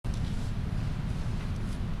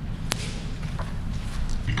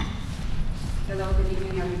Hello, good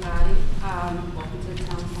evening, everybody. Welcome to the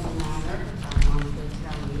Colmar Manor, on the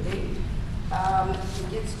town meeting. To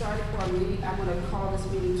get started for our meeting, I'm going to call this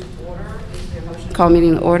meeting to order. Is there a motion to call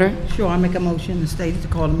meeting to order? Sure, I make a motion to state to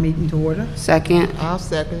call the meeting to order. Second. I'll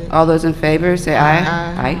second it. All those in favor, say aye.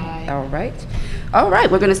 Aye. Aye. All right. All right,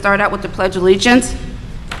 we're going to start out with the Pledge of Allegiance.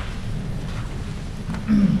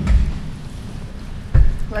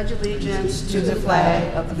 Pledge allegiance to the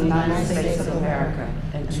flag of the United States of America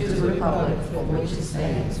and to the republic for which it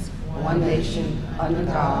stands, one nation, under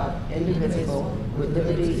God, indivisible, with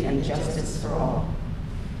liberty and justice for all.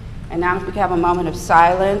 And now if we could have a moment of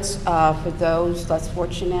silence for those less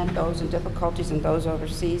fortunate, those in difficulties, and those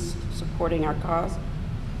overseas supporting our cause.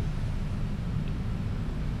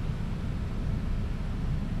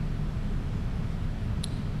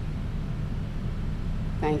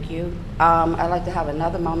 Thank you. I'd like to have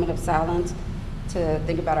another moment of silence to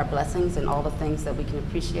think about our blessings and all the things that we can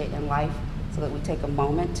appreciate in life, so that we take a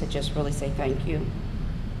moment to just really say thank you.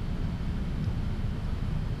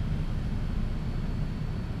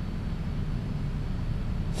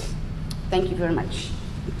 Thank you very much.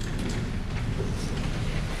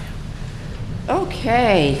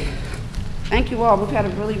 Okay. Thank you all. We've had a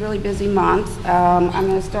really, really busy month. I'm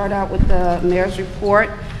going to start out with the mayor's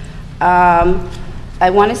report. I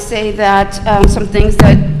want to say that some things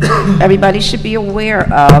that everybody should be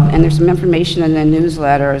aware of, and there's some information in the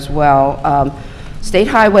newsletter as well. State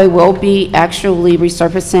Highway will be actually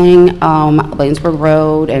resurfacing Bladensburg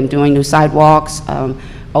Road and doing new sidewalks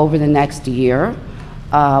over the next year.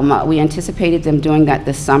 We anticipated them doing that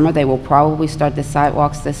this summer. They will probably start the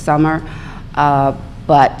sidewalks this summer,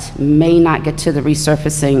 but may not get to the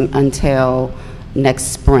resurfacing until next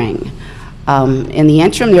spring. In the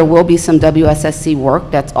interim, there will be some WSSC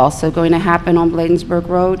work that's also going to happen on Bladensburg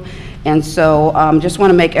Road. And so just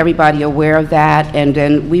want to make everybody aware of that. And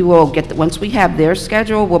then we will get, once we have their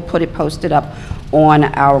schedule, we'll put it posted up on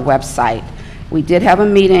our website. We did have a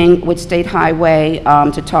meeting with State Highway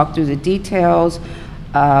to talk through the details.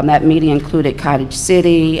 That meeting included Cottage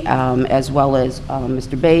City, as well as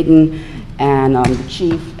Mr. Baden and the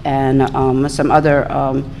chief and some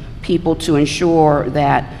other people to ensure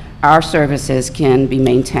that our services can be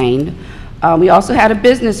maintained. We also had a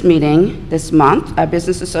business meeting this month, a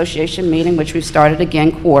business association meeting, which we've started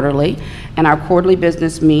again quarterly. And our quarterly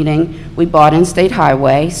business meeting, we brought in State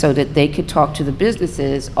Highway so that they could talk to the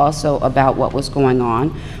businesses also about what was going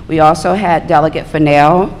on. We also had Delegate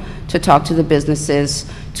Fennell to talk to the businesses,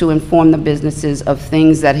 to inform the businesses of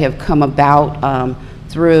things that have come about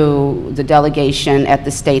through the delegation at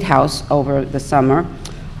the State House over the summer.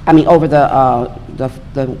 Over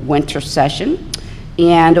the winter session.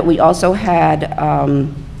 And we also had,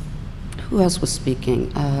 who else was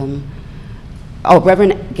speaking?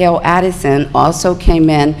 Reverend Gail Addison also came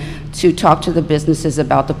in to talk to the businesses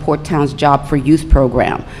about the Port Towns Job for Youth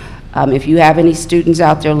program. If you have any students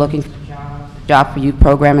out there looking for jobs, the Job for Youth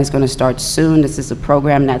program is going to start soon. This is a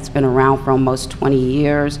program that's been around for almost 20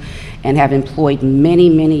 years and have employed many,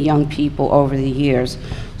 many young people over the years.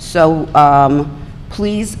 So,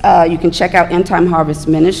 please, you can check out End Time Harvest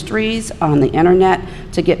Ministries on the internet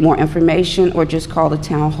to get more information, or just call the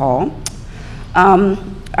town hall.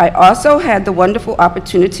 I also had the wonderful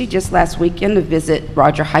opportunity just last weekend to visit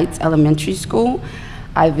Roger Heights Elementary School.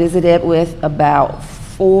 I visited with about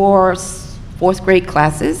 4 fourth grade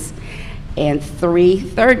classes and 3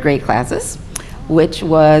 third grade classes, which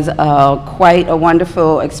was quite a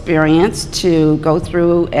wonderful experience to go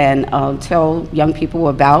through and tell young people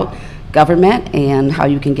about government and how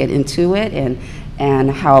you can get into it,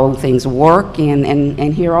 and how things work,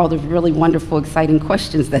 and hear all the really wonderful, exciting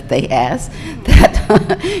questions that they ask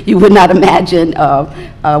that you would not imagine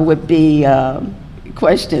would be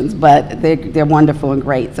questions, but they're wonderful and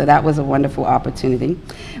great. So that was a wonderful opportunity.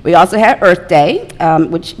 We also had Earth Day,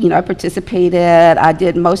 which I participated. I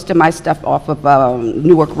did most of my stuff off of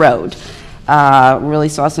Newark Road. Really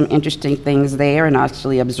saw some interesting things there, and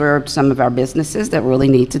actually observed some of our businesses that really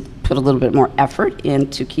need to put a little bit more effort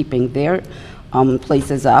into keeping their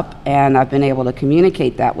places up, and I've been able to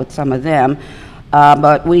communicate that with some of them.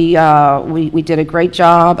 But we did a great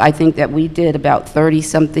job. I think that we did about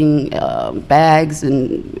 30-something bags,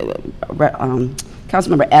 and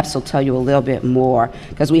Councilmember Epps will tell you a little bit more,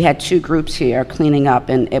 because we had 2 groups here cleaning up,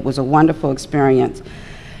 and it was a wonderful experience.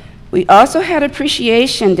 We also had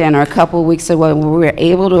appreciation dinner a couple of weeks ago, where we were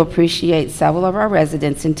able to appreciate several of our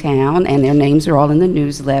residents in town, and their names are all in the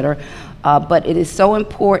newsletter. But it is so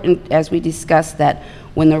important, as we discussed, that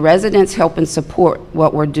when the residents help and support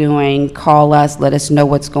what we're doing, call us, let us know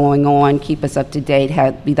what's going on, keep us up to date,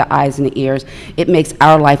 be the eyes and the ears, it makes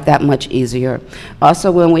our life that much easier.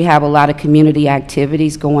 Also, when we have a lot of community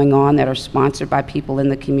activities going on that are sponsored by people in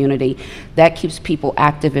the community, that keeps people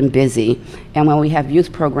active and busy. And when we have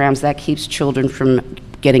youth programs, that keeps children from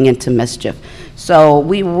getting into mischief. So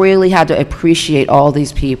we really had to appreciate all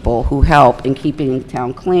these people who help in keeping the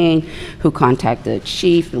town clean, who contact the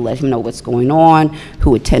chief and let him know what's going on,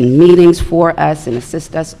 who attend meetings for us and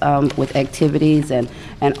assist us with activities, and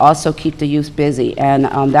also keep the youth busy. And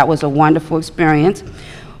that was a wonderful experience.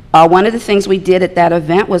 One of the things we did at that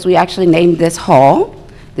event was we actually named this hall.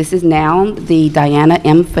 This is now the Diana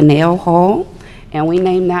M. Fennell Hall. And we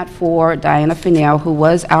named that for Diana Fennell, who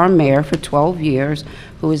was our mayor for 12 years,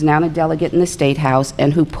 who is now a delegate in the State House,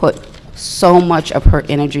 and who put so much of her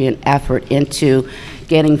energy and effort into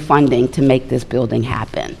getting funding to make this building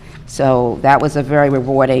happen. So that was a very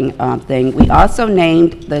rewarding thing. We also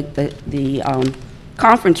named the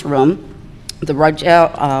conference room, the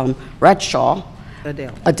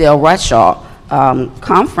Adele Rutshaw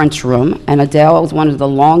conference room, and Adele was one of the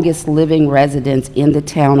longest living residents in the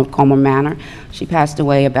town of Colmar Manor. She passed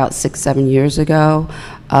away about 6-7 years ago,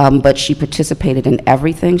 but she participated in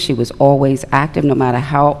everything. She was always active, no matter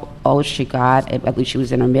how old she got. I believe she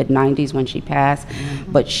was in her mid-90s when she passed,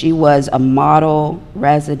 but she was a model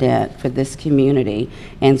resident for this community,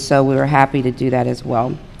 and so we were happy to do that as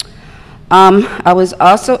well. I was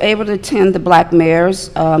also able to attend the Black Mayor's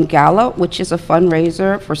Gala, which is a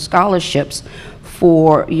fundraiser for scholarships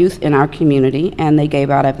for youth in our community, and they gave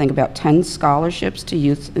out, I think, about 10 scholarships to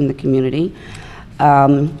youth in the community.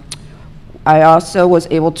 I also was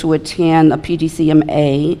able to attend a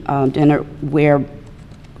PGCMA dinner where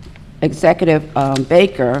Executive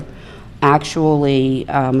Baker actually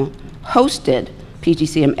hosted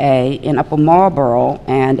PGCMA in Upper Marlboro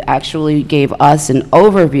and actually gave us an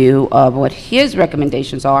overview of what his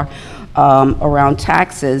recommendations are around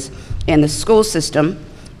taxes in the school system.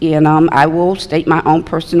 And I will state my own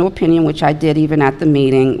personal opinion, which I did even at the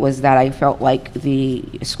meeting, was that I felt like the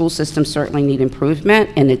school system certainly need improvement,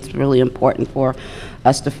 and it's really important for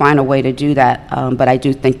us to find a way to do that. But I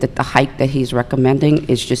do think that the hike that he's recommending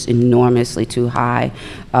is just enormously too high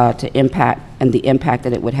to impact, and the impact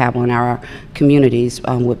that it would have on our communities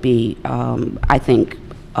would be, I think,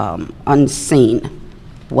 unseen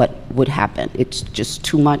what would happen. It's just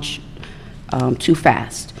too much, too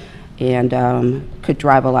fast, and could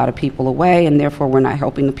drive a lot of people away, and therefore we're not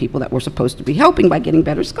helping the people that we're supposed to be helping by getting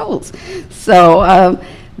better schools. So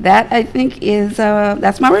that, I think, is,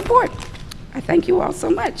 that's my report. I thank you all so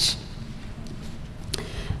much.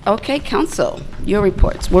 Okay, Council, your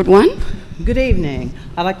reports. Ward 1. Good evening.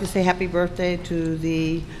 I'd like to say happy birthday to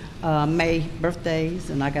the May birthdays,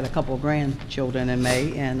 and I got a couple of grandchildren in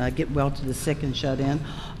May, and get well to the sick and shut in.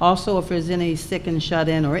 Also, if there's any sick and shut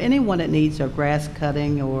in or anyone that needs a grass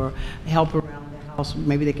cutting or help around the house,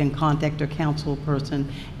 maybe they can contact their council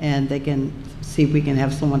person and they can see if we can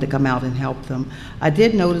have someone to come out and help them. I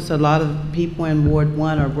did notice a lot of people in Ward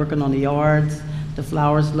 1 are working on the yards. The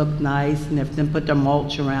flowers look nice, and if they put their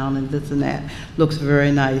mulch around and this and that, looks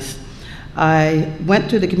very nice. I went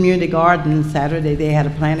to the community garden Saturday. They had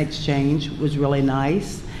a plant exchange. It was really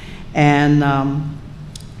nice. And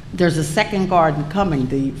there's a second garden coming.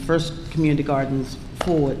 The first community garden's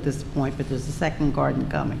full at this point, but there's a second garden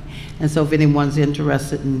coming. And so if anyone's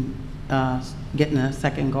interested in getting a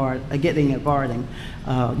second garden, getting a garden,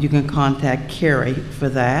 you can contact Carrie for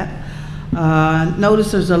that.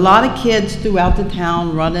 Notice there's a lot of kids throughout the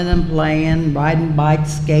town running and playing, riding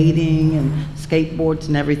bikes, skating, and skateboards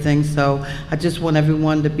and everything. So I just want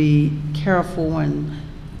everyone to be careful and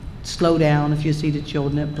slow down if you see the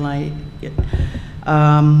children that play.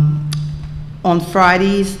 On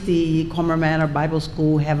Fridays, the Colmar Manor Bible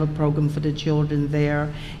School have a program for the children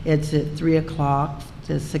there. It's at 3 o'clock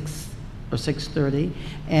to 6 or 6:30,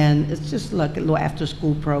 and it's just like a little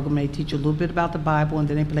after-school program. They teach you a little bit about the Bible, and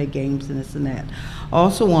then they play games and this and that.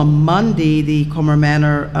 Also on Monday, the Colmar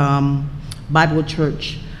Manor Bible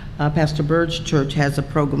Church, Pastor Bird's church, has a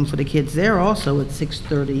program for the kids there also at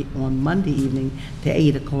 6:30 on Monday evening to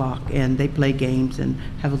 8 o'clock, and they play games and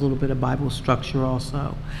have a little bit of Bible structure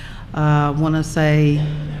also. I want to say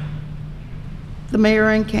the mayor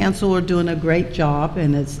and council are doing a great job,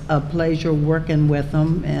 and it's a pleasure working with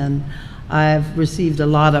them, and I've received a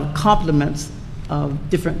lot of compliments of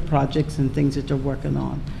different projects and things that they're working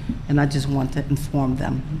on, and I just want to inform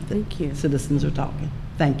them. Thank you. Citizens are talking.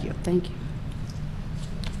 Thank you. Thank you.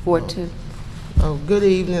 Ward 2. Oh, good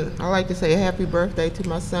evening. I'd like to say happy birthday to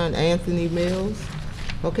my son, Anthony Mills.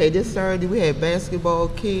 Okay, this Saturday we had basketball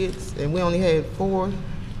kids, and we only had 4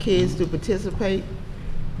 kids to participate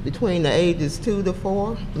between the ages 2 to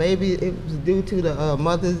 4. Maybe it was due to the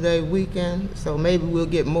Mother's Day weekend, so maybe we'll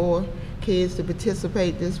get more kids to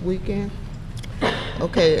participate this weekend.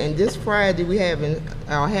 Okay, and this Friday we having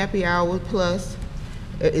our happy hour plus.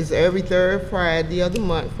 It's every third Friday of the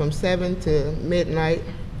month from 7 to midnight,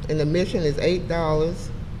 and the admission is $8.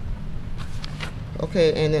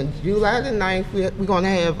 Okay, and then July the 9th, we're going to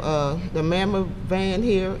have the Mammoth Van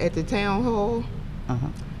here at the Town Hall.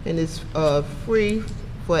 And it's free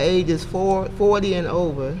for ages 40 and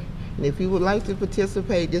over. And if you would like to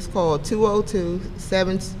participate, just call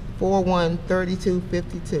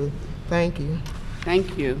 202-741-3252. Thank you.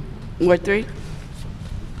 Thank you. Ward 3?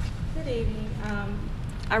 Good evening.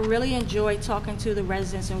 I really enjoyed talking to the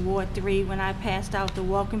residents in Ward 3 when I passed out the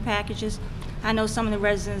welcome packages. I know some of the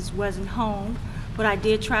residents wasn't home, but I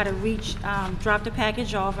did try to drop the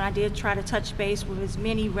package off, and I did try to touch base with as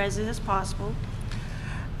many residents as possible.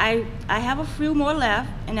 I have a few more left,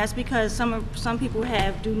 and that's because some people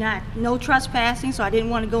no trespassing, so I didn't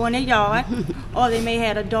want to go in their yard, or they may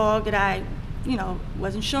have a dog that I,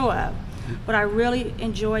 wasn't sure of. But I really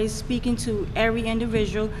enjoy speaking to every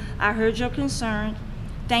individual. I heard your concern.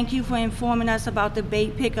 Thank you for informing us about the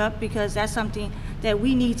bait pickup, because that's something that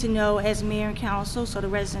we need to know as mayor and council. So the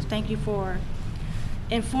residents, thank you for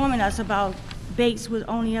informing us about baits with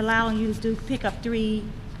only allowing you to pick up 3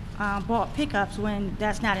 bought pickups when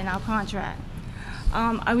that's not in our contract.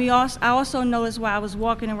 I also noticed while I was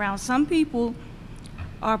walking around, some people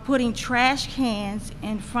are putting trash cans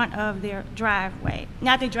in front of their driveway.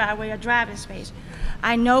 Not their driveway, a driving space.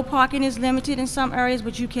 I know parking is limited in some areas,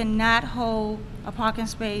 but you cannot hold a parking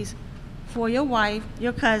space for your wife,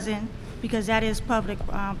 your cousin, because that is public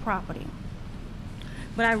property.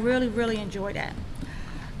 But I really, really enjoy that.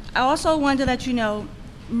 I also wanted to let you know,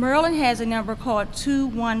 Maryland has a number called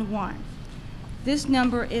 211. This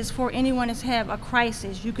number is for anyone that's have a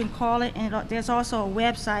crisis. You can call it, and there's also a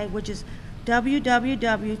website, which is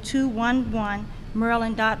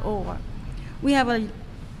www.211maryland.org.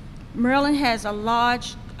 Maryland has a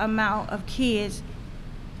large amount of kids,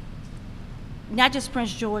 not just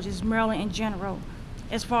Prince George, it's Maryland in general,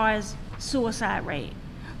 as far as suicide rate.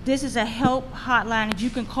 This is a help hotline that you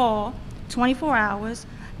can call 24 hours,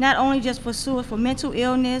 not only just for mental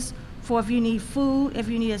illness, for if you need food, if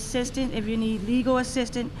you need assistance, if you need legal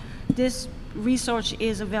assistance, this resource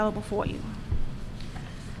is available for you.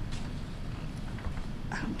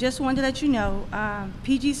 Just wanted to let you know,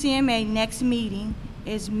 PGCMA next meeting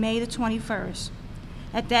is May the 21st.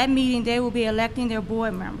 At that meeting, they will be electing their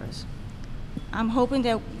board members. I'm hoping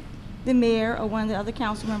that the mayor or one of the other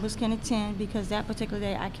council members can attend, because that particular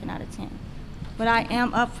day I cannot attend. But I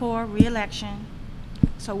am up for re-election,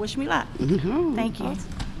 so wish me luck. Thank you. Awesome.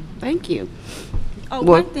 Thank you. Oh,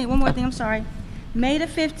 one more thing, I'm sorry. May the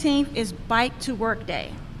 15th is Bike to Work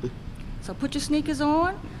Day. So put your sneakers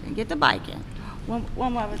on and get the bike in. One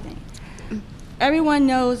more other thing. Everyone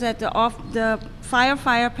knows that the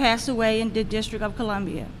firefighter passed away in the District of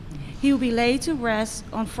Columbia. He will be laid to rest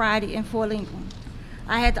on Friday in Fort Lincoln.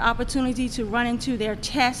 I had the opportunity to run into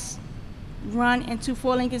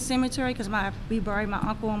Fort Lincoln Cemetery, because we buried my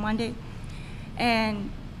uncle on Monday. And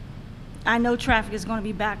I know traffic is going to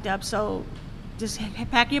be backed up, so just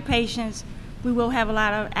pack your patience. We will have a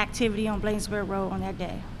lot of activity on Bladensburg Road on that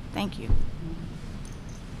day. Thank you.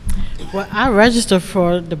 Well, I registered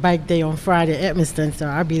for the bike day on Friday at Edmiston, so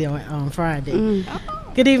I'll be there on Friday.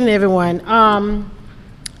 Good evening, everyone.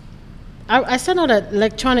 I sent out an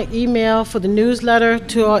electronic email for the newsletter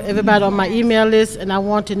to everybody on my email list, and I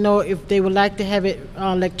want to know if they would like to have it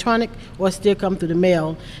electronic or still come through the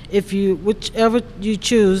mail. Whichever you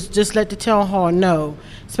choose, just let the town hall know,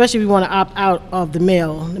 especially if you want to opt out of the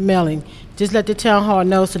mailing. Just let the town hall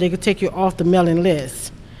know so they can take you off the mailing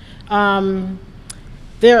list.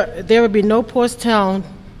 There will be no Portstown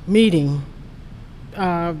meeting.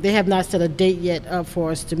 They have not set a date yet up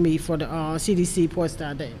for us to meet for the CDC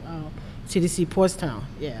Portstown Day. CDC Portstown,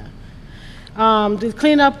 yeah. The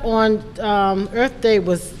cleanup on Earth Day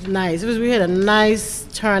was nice. We had a nice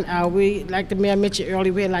turnout. Like the mayor mentioned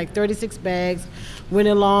earlier, we had like 36 bags. Went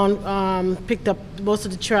along, picked up most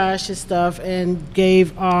of the trash and stuff, and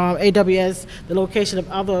gave AWS the location of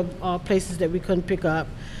other places that we couldn't pick up.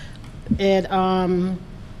 And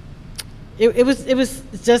it was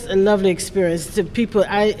just a lovely experience to people.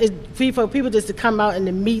 For people just to come out and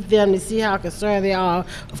to meet them, to see how concerned they are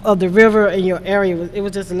of the river in your area. It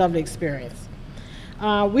was just a lovely experience.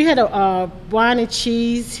 We had a wine and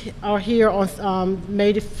cheese here on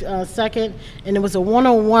May the 2nd, and it was a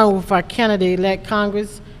one-on-one with our candidate-elect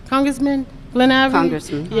Congressman Glenn Ivy?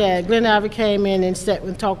 Congressman. Yeah, Glenn Ivy came in and sat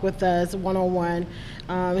and talked with us one-on-one.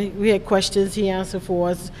 We had questions he answered for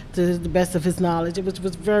us to the best of his knowledge. It was a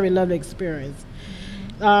very lovely experience.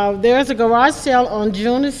 There's a garage sale on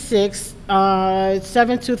June the 6th,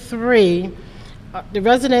 7 to 3. The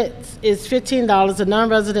resident is $15, the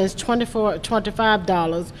non-resident is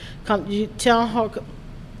 $25. Town hall,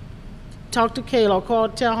 talk to Kayla, or call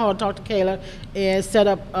Town Hall, talk to Kayla, and set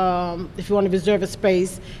up, if you want to reserve a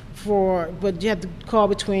space but you have to call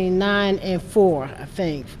between 9 and 4, I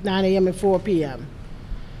think, 9 a.m. and 4 p.m.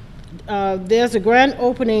 There's a grand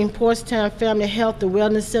opening Portstown Family Health and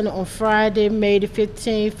Wellness Center on Friday, May the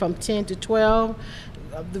 15th from 10 to 12.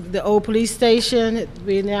 The old police station,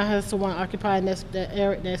 we now have someone occupying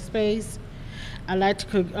that space. I'd like to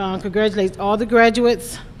congratulate all the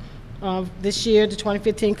graduates this year, the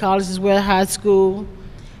 2015 college as well as high school.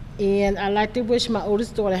 And I'd like to wish my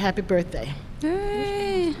oldest daughter a happy birthday.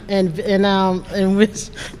 Yay. And wish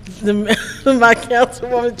my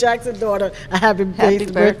Councilwoman Jackson daughter a happy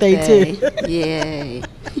birthday too. Yay.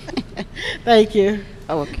 Thank you.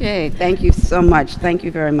 Okay, thank you so much. Thank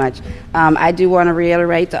you very much. I do want to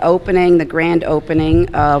reiterate the grand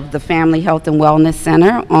opening of the Family Health and Wellness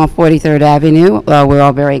Center on 43rd Avenue. We're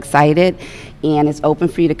all very excited, and it's open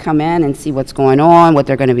for you to come in and see what's going on, what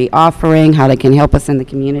they're going to be offering, how they can help us in the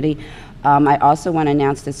community. I also want to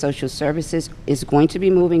announce that Social Services is going to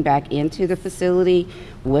be moving back into the facility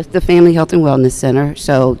with the Family Health and Wellness Center.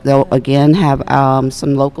 So they'll again have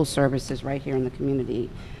some local services right here in the community,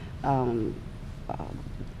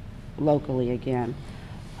 locally again.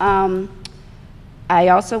 I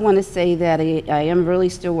also want to say that I am really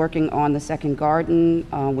still working on the second garden,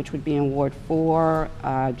 which would be in Ward 4.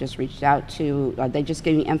 Just reached out to, they just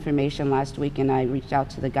gave me information last week, and I reached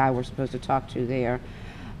out to the guy we're supposed to talk to there.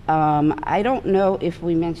 I don't know if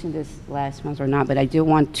we mentioned this last month or not, but I do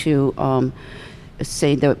want to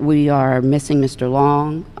say that we are missing Mr.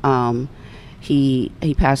 Long. He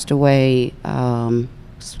passed away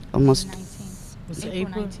almost 19th. Was it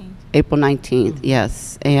April April? 19th. April 19th,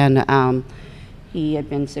 yes. And he had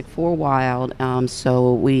been sick for a while,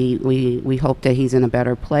 so we hope that he's in a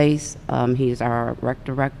better place. He's our rec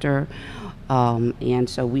director, and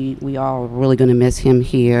so we are really going to miss him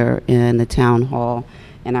here in the town hall.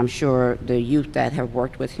 And I'm sure the youth that have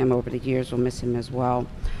worked with him over the years will miss him as well.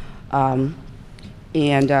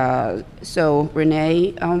 So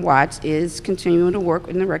Renee Watts is continuing to work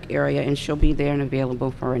in the rec area, and she'll be there and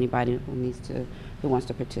available for anybody who wants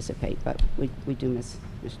to participate. But we do miss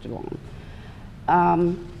Mr. Long.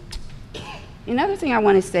 Another thing I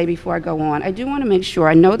want to say before I go on, I do want to make sure,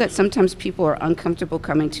 I know that sometimes people are uncomfortable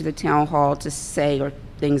coming to the town hall to say or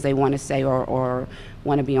things they want to say or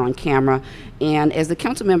want to be on camera. And as the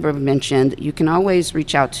council member mentioned, you can always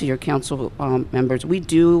reach out to your council members. We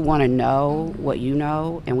do want to know what you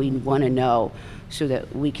know, and we want to know so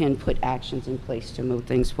that we can put actions in place to move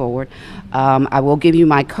things forward. I will give you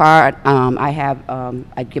my card.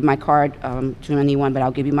 I give my card to anyone, but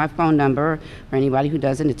I'll give you my phone number for anybody who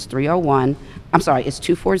doesn't. It's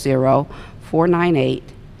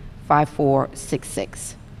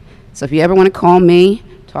 240-498-5466. So if you ever want to call me,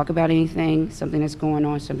 talk about anything, something that's going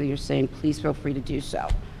on, something you're saying, please feel free to do so.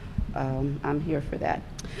 I'm here for that.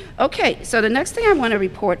 Okay, so the next thing I want to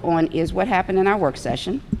report on is what happened in our work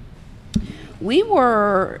session. We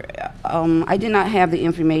were, I did not have the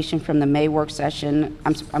information from the May work session,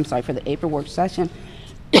 I'm sorry, for the April work session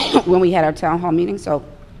when we had our town hall meeting, so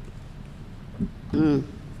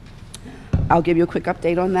I'll give you a quick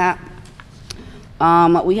update on that.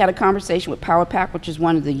 We had a conversation with Power Pack, which is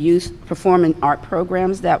one of the youth performing art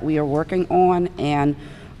programs that we are working on, and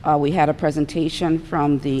we had a presentation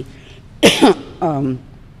from the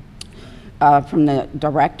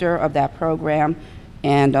director of that program,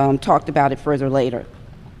 and talked about it further later.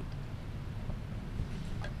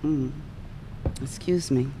 Excuse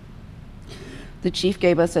me. The chief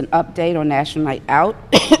gave us an update on National Night Out.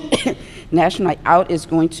 National Night Out is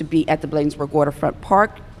going to be at the Bladensburg Waterfront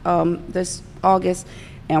Park this August,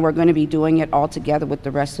 and we're going to be doing it all together with the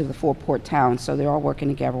rest of the 4 port towns, so they're all working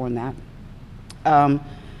together on that.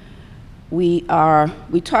 We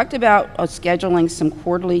talked about scheduling some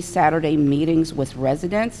quarterly Saturday meetings with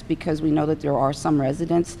residents, because we know that there are some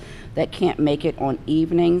residents that can't make it on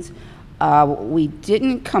evenings. We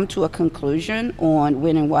didn't come to a conclusion on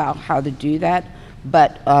when and how to do that,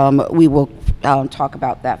 but we will talk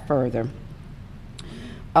about that further.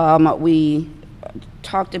 We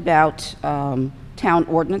talked about town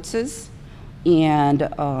ordinances and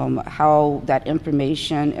how that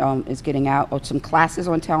information is getting out, or some classes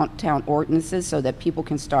on town ordinances, so that people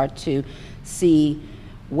can start to see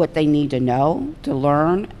what they need to know to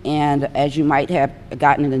learn. And as you might have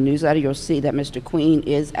gotten in the newsletter, you'll see that Mr. Queen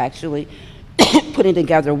is actually putting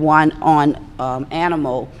together one on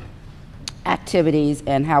animal activities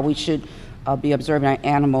and how we should be observing our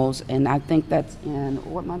animals. And I think that's in,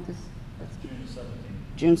 what month is?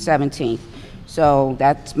 June 17th. So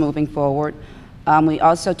that's moving forward. We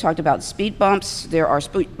also talked about speed bumps. There are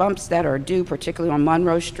speed bumps that are due, particularly on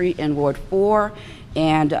Monroe Street in Ward 4,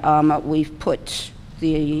 and we've put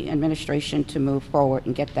the administration to move forward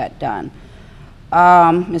and get that done.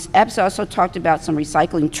 Ms. Epps also talked about some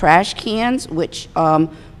recycling trash cans, which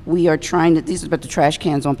we are trying to, these are about the trash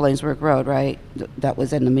cans on Blainsburg Road, right? That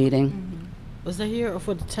was in the meeting. Was that here or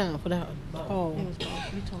for the town, for the hall?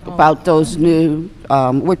 About those new,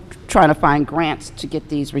 we're trying to find grants to get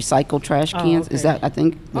these recycled trash cans. Is okay. that, I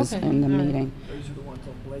think, was Okay, in the all right. meeting.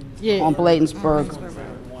 Yeah. On Bladensburg.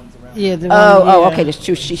 Yeah, the Oh, one, oh, yeah. okay, there's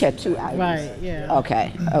two, she had two items. Right, yeah.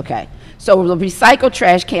 Okay, okay. So the recycled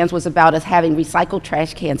trash cans was about us having recycled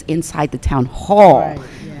trash cans inside the town hall. Right,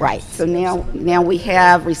 yeah. Right, so now we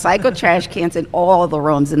have recycled trash cans in all the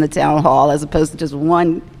rooms in the town hall as opposed to just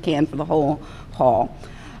one can for the whole hall.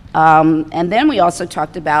 And then we also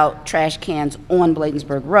talked about trash cans on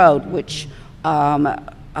Bladensburg Road, which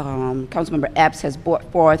Councilmember Epps has brought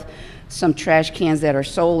forth some trash cans that are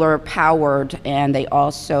solar powered, and they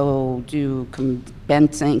also do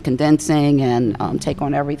condensing and take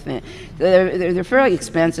on everything. They're fairly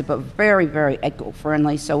expensive, but very, very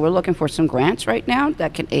eco-friendly. So we're looking for some grants right now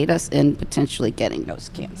that can aid us in potentially getting those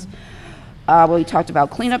cans. We talked about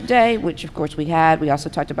cleanup day, which of course we had. We also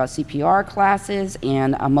talked about CPR classes,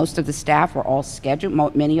 and most of the staff are all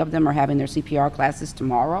scheduled. Many of them are having their CPR classes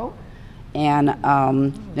tomorrow. And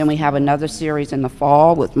then we have another series in the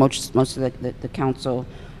fall with most of the council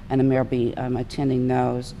and the mayor be attending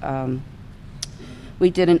those. We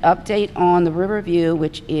did an update on the Riverview,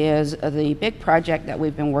 which is the big project that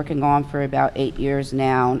we've been working on for about 8 years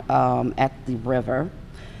now at the river.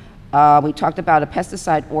 We talked about a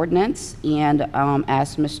pesticide ordinance and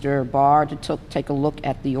asked Mr. Barr to take a look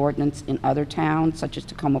at the ordinance in other towns, such as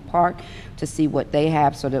Tacoma Park, to see what they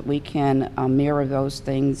have so that we can mirror those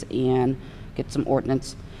things and get some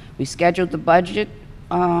ordinance. We scheduled the budget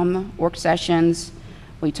work sessions.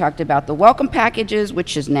 We talked about the welcome packages,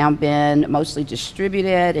 which has now been mostly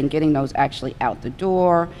distributed and getting those actually out the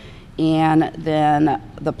door. And then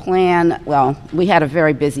the plan, well, we had a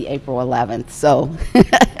very busy April 11th, so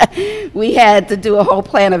we had to do a whole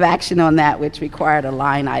plan of action on that, which required a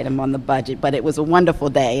line item on the budget. But it was a wonderful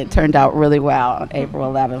day. It turned out really well on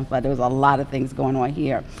April 11th, but there was a lot of things going on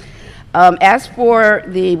here. As for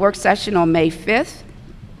the work session on May 5th,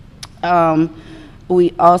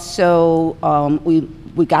 we also,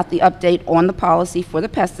 we got the update on the policy for the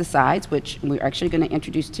pesticides, which we're actually going to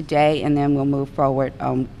introduce today, and then we'll move forward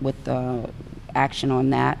with the action on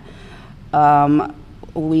that.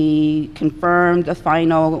 We confirmed the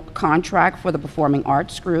final contract for the Performing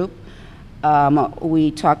Arts Group.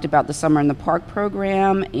 We talked about the Summer in the Park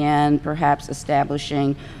program and perhaps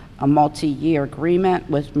establishing a multi-year agreement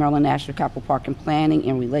with Maryland National Capital Park and Planning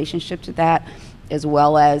in relationship to that, as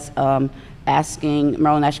well as asking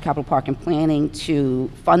Maryland National Capital Park and Planning to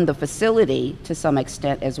fund the facility to some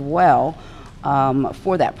extent as well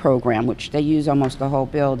for that program, which they use almost the whole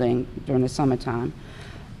building during the summertime.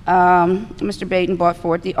 Mr. Baden brought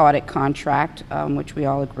forward the audit contract, which we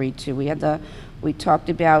all agreed to. We talked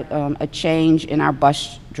about a change in our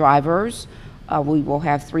bus drivers. We will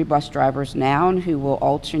have 3 bus drivers now who will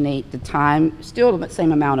alternate the time, still the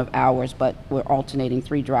same amount of hours, but we're alternating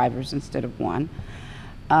 3 drivers instead of 1.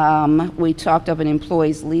 We talked of an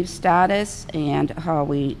employee's leave status and how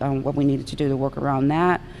what we needed to do to work around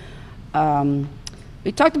that.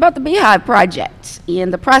 We talked about the Beehive project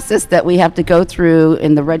and the process that we have to go through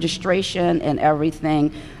in the registration and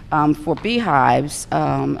everything for beehives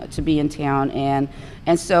to be in town.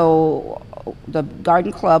 And so the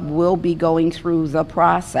Garden Club will be going through the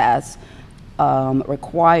process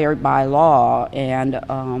required by law and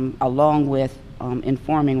along with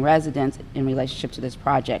informing residents in relationship to this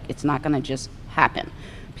project. It's not going to just happen.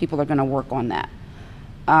 People are going to work on that.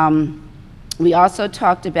 We also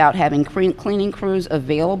talked about having cleaning crews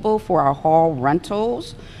available for our hall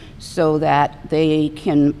rentals so that they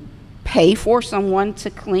can pay for someone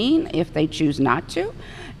to clean if they choose not to.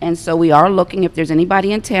 And so we are looking if there's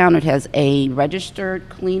anybody in town that has a registered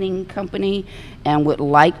cleaning company and would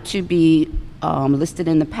like to be listed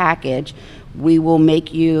in the package. We will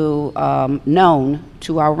make you known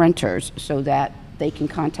to our renters so that they can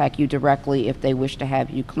contact you directly if they wish to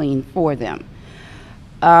have you clean for them.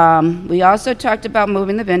 We also talked about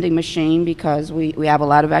moving the vending machine because we have a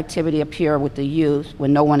lot of activity up here with the youth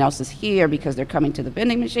when no one else is here because they're coming to the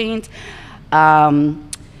vending machines.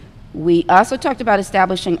 We also talked about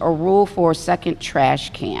establishing a rule for a second trash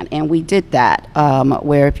can, and we did that,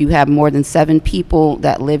 where if you have more than 7 people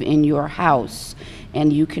that live in your house,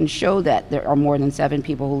 and you can show that there are more than 7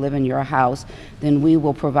 people who live in your house, then we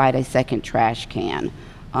will provide a second trash can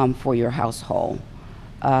for your household.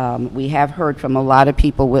 We have heard from a lot of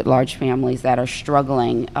people with large families that are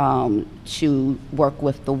struggling to work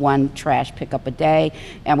with the one trash pickup a day,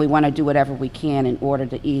 and we want to do whatever we can in order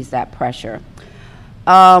to ease that pressure.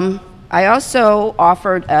 I also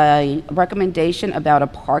offered a recommendation about a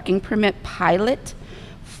parking permit pilot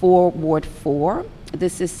for Ward 4.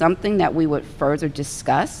 This is something that we would further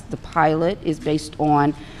discuss. The pilot is based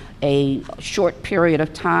on a short period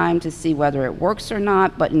of time to see whether it works or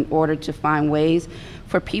not, but in order to find ways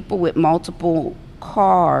for people with multiple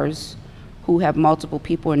cars who have multiple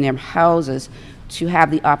people in their houses to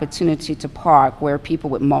have the opportunity to park, where people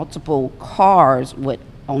with multiple cars with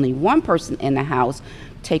only one person in the house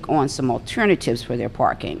take on some alternatives for their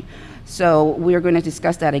parking. So we're going to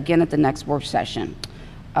discuss that again at the next work session.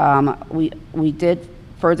 We did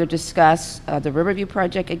further discuss the Riverview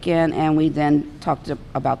project again, and we then talked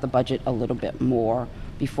about the budget a little bit more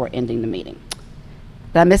before ending the meeting.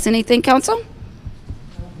 Did I miss anything, Council?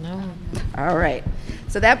 No. All right.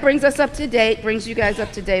 So that brings us up to date, brings you guys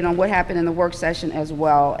up to date on what happened in the work session as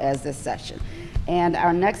well as this session. And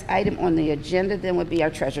our next item on the agenda then would be our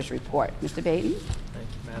treasurer's report. Mr. Baden? Thank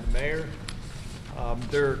you, Madam Mayor.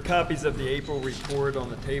 There are copies of the April report on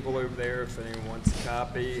the table over there if anyone wants a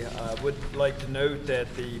copy. I would like to note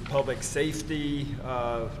that the Public Safety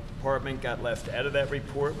Department got left out of that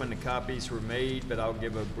report when the copies were made, but I'll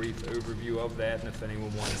give a brief overview of that, and if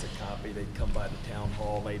anyone wants a copy, they can come by the town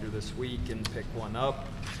hall later this week and pick one up.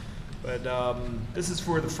 But this is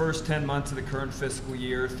for the first 10 months of the current fiscal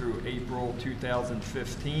year through April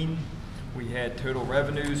 2015. We had total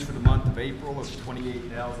revenues for the month of April of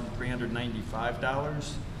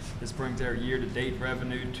 $28,395. This brings our year-to-date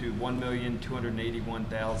revenue to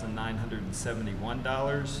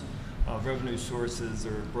 $1,281,971. Revenue sources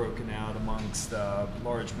are broken out amongst a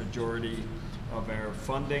large majority of our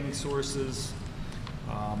funding sources.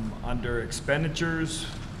 Under expenditures,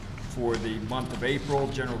 for the month of April,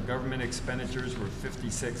 general government expenditures were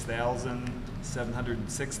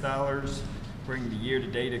 $56,706, bringing the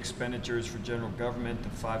year-to-date expenditures for general government to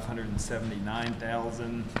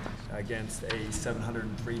 $579,000 against a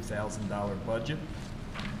 $703,000 budget.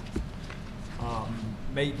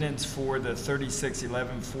 Maintenance for the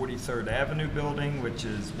 3611 43rd Avenue building, which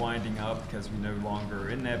is winding up because we no longer are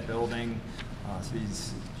in that building. So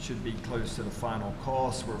these should be close to the final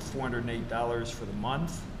cost. We're $408 for the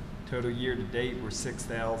month. Total year-to-date were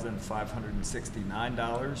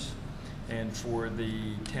 $6,569. And for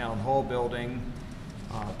the Town Hall building,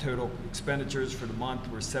 total expenditures for the month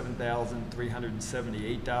were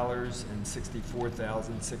 $7,378 and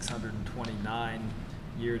 $64,629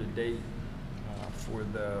 year-to-date for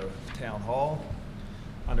the Town Hall.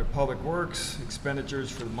 Under Public Works,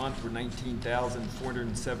 expenditures for the month were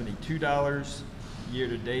 $19,472,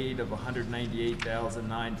 year-to-date of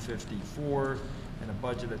 $198,954, and a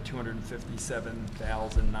budget of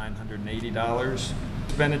 $257,980.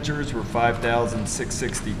 Expenditures were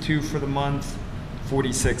 $5,662 for the month,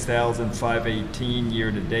 $46,518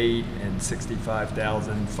 year-to-date, and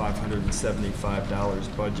 $65,575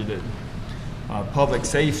 budgeted. Public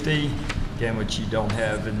safety, again, which you don't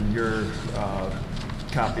have in your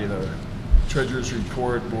copy of the Treasurer's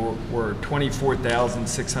report, were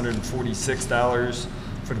 $24,646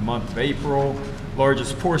 for the month of April.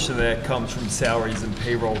 Largest portion of that comes from salaries and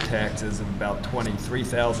payroll taxes of about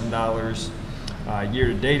 $23,000.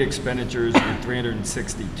 Year-to-date expenditures were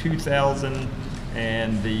 $362,000,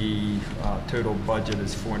 and the total budget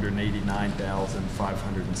is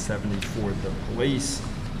 $489,570 for the police.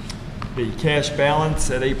 The cash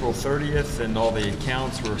balance at April 30th and all the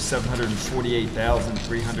accounts were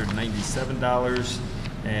 $748,397,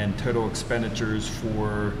 and total expenditures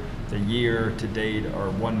for the year to date are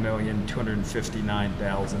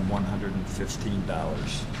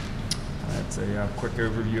 $1,259,115. That's a quick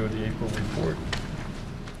overview of the April report.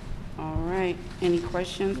 All right. Any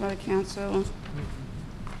questions by the council?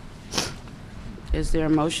 Is there a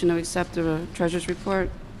motion to accept the treasurer's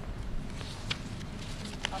report?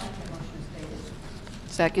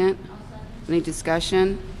 Second? Any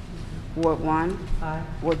discussion? Ward 1? Aye.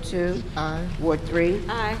 Ward 2? Aye. Ward 3?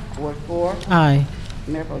 Aye. Ward 4? Aye.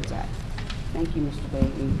 Mayor votes aye. Thank you, Mr.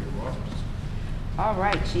 Baden. All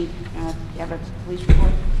right, Chief, you have a police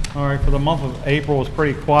report? All right, for the month of April, it's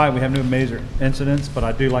pretty quiet. We have no major incidents, but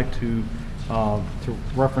I do like to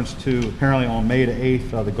reference to apparently on May the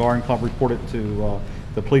 8th, the Garden Club reported to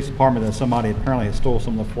the police department that somebody apparently had stole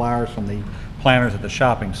some of the flowers from the planters at the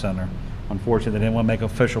shopping center. Unfortunately, they didn't want to make an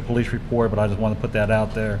official police report, but I just want to put that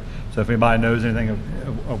out there. So if anybody knows anything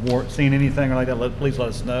of seen anything like that, please let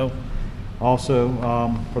us know. Also,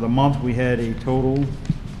 for the month, we had a total.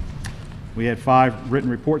 We had 5 written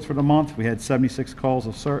reports for the month. We had 76 calls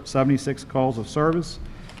of service.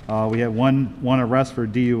 We had one arrest for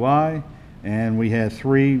DUI, and we had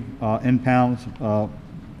 3 impound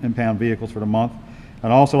vehicles for the month.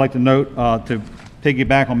 I'd also like to note, to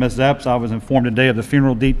piggyback on Ms. Epps, I was informed today of the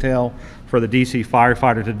funeral detail for the DC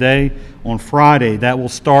firefighter today. On Friday, that will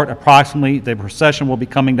start approximately, the procession will be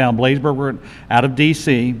coming down Bladesburg Road out of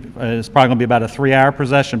DC. It's probably going to be about a 3-hour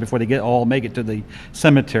procession before they make it to the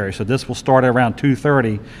cemetery. So this will start at around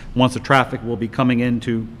 2:30 once the traffic will be coming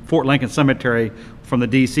into Fort Lincoln Cemetery from the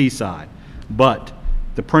DC side. But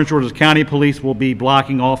the Prince George's County Police will be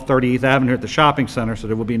blocking off 38th Avenue at the shopping center, so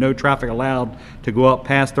there will be no traffic allowed to go up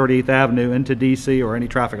past 38th Avenue into DC, or any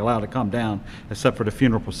traffic allowed to come down except for the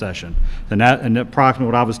funeral procession. And approximately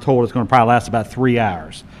what I was told is going to probably last about 3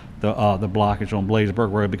 hours, the blockage on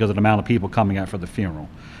Bladesburg Road, because of the amount of people coming out for the funeral.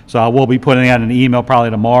 So I will be putting out an email probably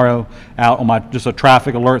tomorrow out on just a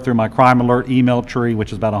traffic alert through my crime alert email tree,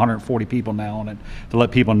 which is about 140 people now on it, to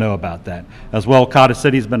let people know about that. As well, Cottage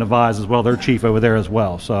City's been advised as well, their chief over there as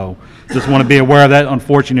well. So just want to be aware of that.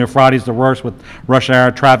 Unfortunately, Friday's the worst with rush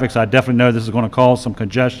hour traffic, so I definitely know this is going to cause some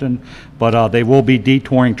congestion, but they will be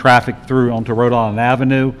detouring traffic through onto Rhode Island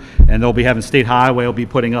Avenue, and they'll be having State Highway will be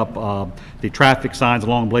putting up the traffic signs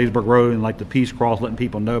along Bladesburg Road and like the Peace Cross, letting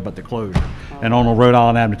people know about the closure. And on Rhode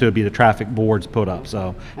Island Avenue too, it'll be the traffic boards put up.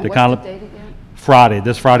 So And to what's kind the of date again? Friday.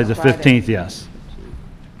 This Friday's the Friday. 15th, yes.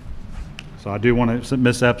 So I do want to.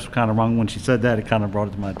 Miss Epps kind of wrong when she said that. It kind of brought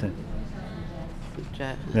it to my attention.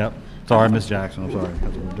 Yep. Sorry, Miss Jackson. I'm sorry.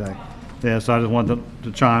 That's what Jack. Yeah. So I just wanted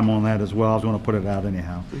to chime on that as well. I was going to put it out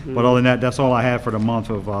anyhow. But other than that, that's all I have for the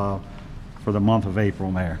month of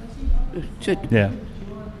April, Mayor. Yeah.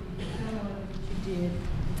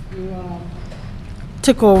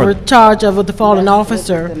 Took over charge of the fallen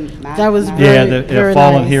officer. That was very, The very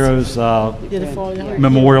Fallen nice. Heroes The fallen heroes.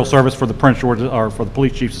 Memorial Service for the Prince George's, or for the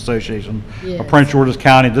Police Chiefs Association Yes. of Prince George's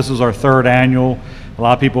County. This is our 3rd annual. A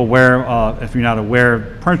lot of people aware, if you're not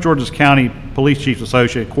aware, Prince George's County Police Chiefs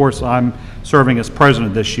Association. Of course, I'm serving as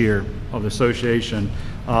president this year of the association.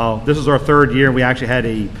 This is our 3rd year. We actually had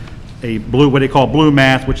a blue, what they call blue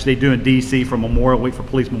mass, which they do in DC for Memorial Week, for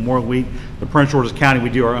Police Memorial Week. The Prince George's County, we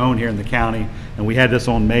do our own here in the county, and we had this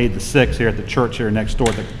on May the 6th here at the church here next door,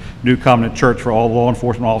 the New Covenant Church, for all law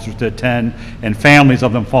enforcement officers to attend, and families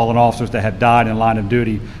of them fallen officers that have died in line of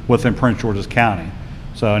duty within Prince George's County.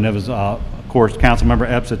 So, and it was, of course, Councilmember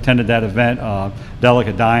Epps attended that event.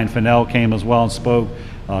 Delegate Diane Fennell came as well and spoke.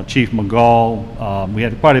 Chief McGall, we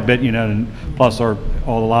had quite a bit, and plus a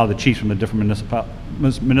lot of the chiefs from the different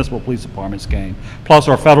municipal police departments came. Plus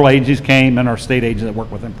our federal agencies came, and our state agents that work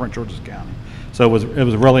within Prince George's County. So it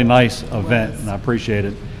was a really nice event, and I appreciate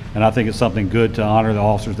it. And I think it's something good to honor the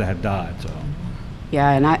officers that have died. So.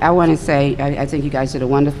 Yeah, and I want to say, I think you guys did a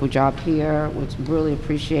wonderful job here, which really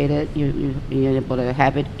appreciate it. You being able to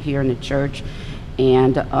have it here in the church.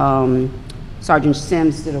 And Sergeant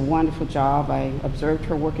Sims did a wonderful job. I observed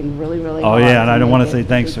her working really, really hard. Oh, yeah, and I to don't want to make say it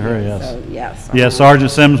thanks to her, good. yes. So, yes. Yeah,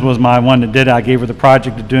 Sergeant Sims was my one that did it. I gave her the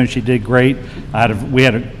project to do, and she did great. We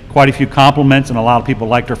had quite a few compliments, and a lot of people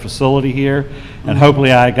liked our facility here. And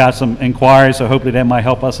hopefully I got some inquiries, so hopefully that might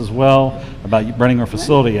help us as well about bringing our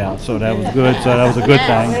facility out. So that was good. So that was a good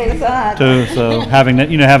thing too. So having that,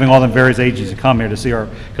 having all the various agencies come here to see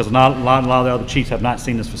because a lot of the other chiefs have not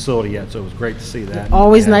seen this facility yet. So it was great to see that.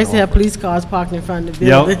 Always Yeah, nice to have offer. police cars parked in front of the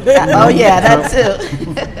building. Oh, yeah, that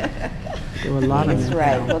too. There were a lot of That's them.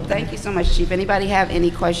 right. Well, thank you so much, Chief. Anybody have any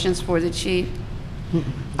questions for the chief?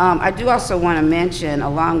 I do also want to mention,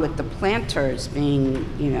 along with the planters being,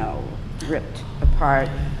 ripped apart,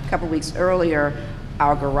 a couple weeks earlier,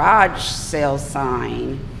 our garage sale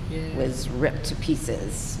sign was ripped to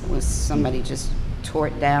pieces. Somebody just tore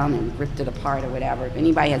it down and ripped it apart or whatever. If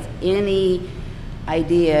anybody has any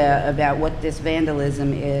idea about what this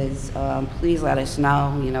vandalism is, please let us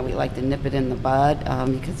know. We'd like to nip it in the bud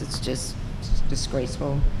because it's just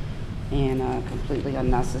disgraceful and completely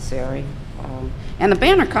unnecessary. And the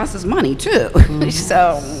banner costs us money too.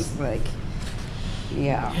 So it's like,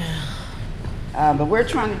 yeah. But we're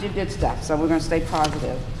trying to do good stuff, so we're going to stay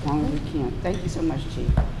positive as long as we can. Thank you so much, Chief.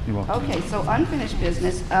 You're welcome. Okay, so unfinished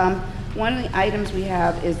business. One of the items we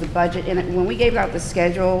have is the budget. And when we gave out the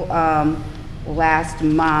schedule, last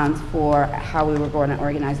month for how we were going to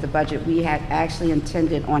organize the budget. We had actually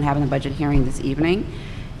intended on having a budget hearing this evening,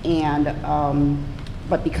 and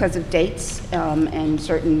but because of dates and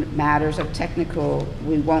certain matters of technical,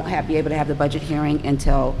 we won't be able to have the budget hearing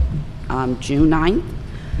until June 9th.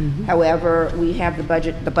 However, we have the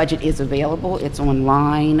budget. The budget is available. It's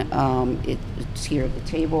online. It's here at the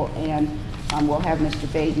table, and we'll have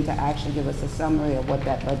Mr. Baden to actually give us a summary of what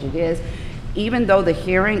that budget is. Even though the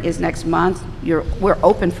hearing is next month, we're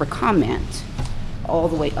open for comment all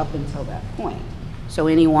the way up until that point. So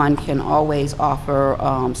anyone can always offer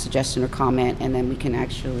suggestion or comment, and then we can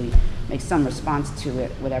actually make some response to it,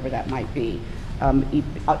 whatever that might be.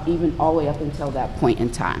 Even all the way up until that point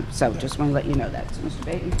in time. So just want to let you know that. So Mr.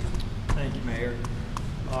 Baden. Thank you, Mayor.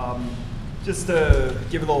 Just to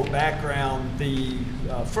give a little background, the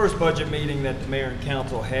first budget meeting that the mayor and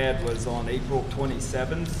council had was on April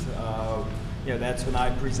 27th. That's when I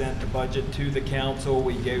present the budget to the council.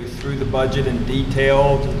 We go through the budget in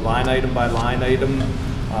detail, line item by line item,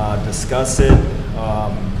 discuss it.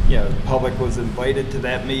 The public was invited to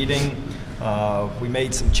that meeting. We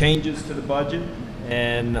made some changes to the budget,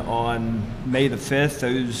 and on May the 5th,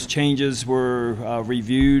 those changes were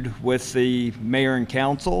reviewed with the mayor and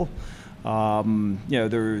council.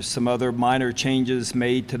 There's some other minor changes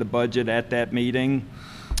made to the budget at that meeting.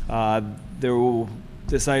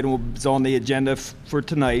 This item is on the agenda for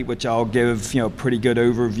tonight, which I'll give a pretty good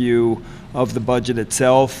overview of the budget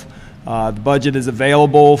itself. The budget is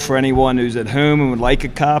available for anyone who's at home and would like a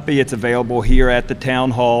copy. It's available here at the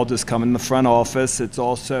town hall. Just come in the front office. It's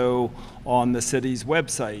also on the city's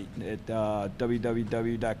website at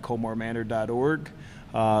www.colmarmanor.org.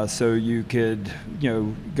 So you could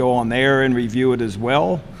go on there and review it as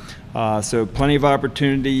well. So plenty of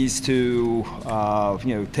opportunities to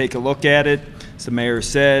take a look at it. As the mayor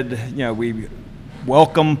said, we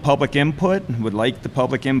welcome public input, would like the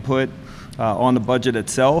public input on the budget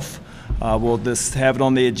itself. We'll just have it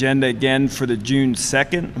on the agenda again for the June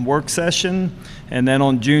 2nd work session. And then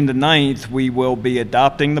on June the 9th, we will be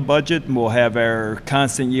adopting the budget, and we'll have our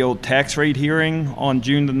constant yield tax rate hearing on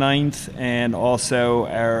June the 9th, and also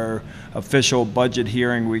our official budget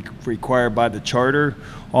hearing required by the charter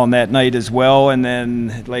on that night as well. And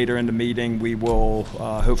then later in the meeting, we will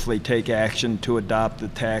hopefully take action to adopt the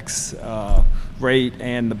tax rate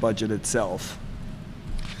and the budget itself.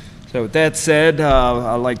 So with that said,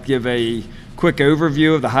 I'd like to give a quick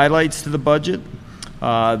overview of the highlights to the budget.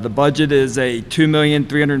 The budget is a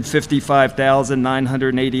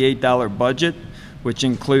 $2,355,988 budget, which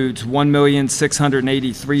includes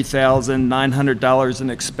 $1,683,900 in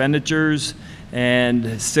expenditures and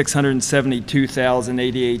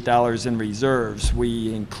 $672,088 in reserves.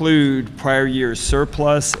 We include prior year's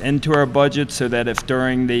surplus into our budget so that if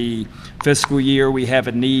during the fiscal year we have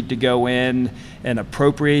a need to go in and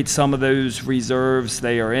appropriate some of those reserves,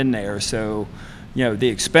 they are in there. So, the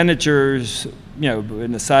expenditures,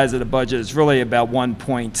 and the size of the budget is really about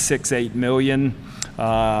 $1.68 million.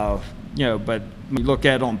 But when you look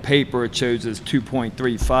at it on paper, it shows as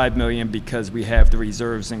 $2.35 million because we have the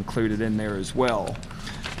reserves included in there as well.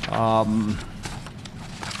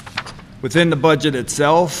 Within the budget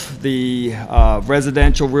itself, the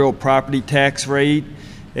residential real property tax rate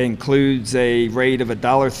includes a rate of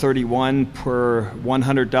 $1.31 per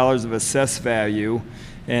 $100 of assessed value,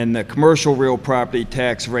 and the commercial real property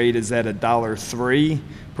tax rate is at $1.03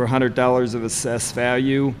 per $100 of assessed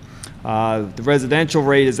value. The residential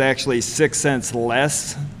rate is actually 6 cents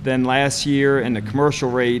less than last year, and the commercial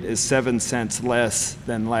rate is 7 cents less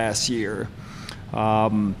than last year.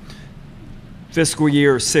 Fiscal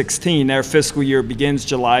year 16, our fiscal year begins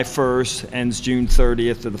July 1st, ends June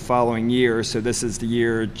 30th of the following year. So this is the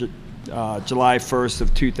year July 1st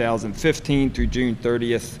of 2015 through June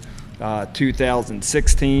 30th,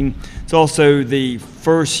 2016. It's also the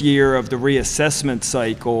first year of the reassessment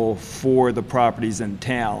cycle for the properties in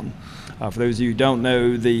town. For those of you who don't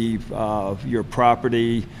know, your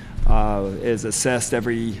property is assessed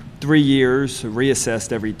every 3 years,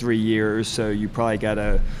 reassessed every 3 years. So you probably got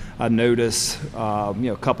a notice,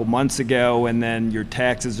 a couple months ago, and then your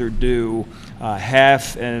taxes are due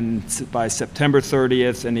half by September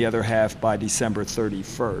 30th, and the other half by December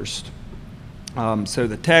 31st. So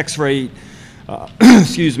the tax rate,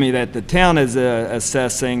 that the town is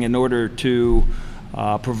assessing in order to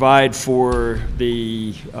provide for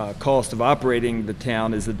the cost of operating the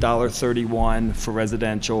town is $1.31 for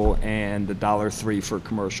residential and $1.03 for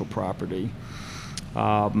commercial property.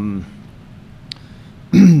 One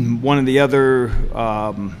of the other,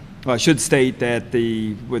 I should state that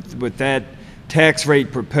with that tax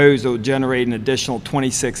rate proposed will generate an additional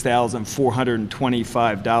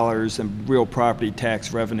 $26,425 in real property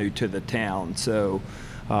tax revenue to the town. So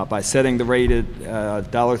by setting the rate at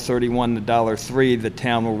 $1.31 to $1.03, the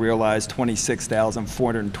town will realize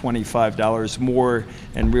 $26,425 more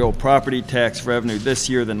in real property tax revenue this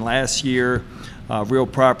year than last year. Real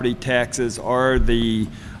property taxes are the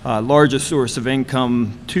largest source of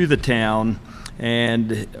income to the town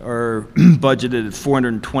and are budgeted at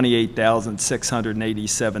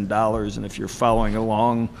 $428,687. And if you're following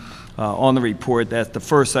along on the report, that's the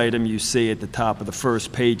first item you see at the top of the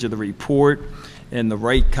first page of the report. In the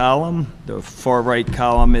right column, the far right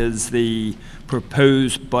column is the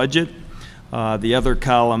proposed budget. The other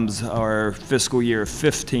columns are fiscal year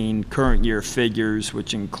 15 current year figures,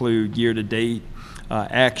 which include year-to-date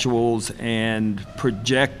actuals and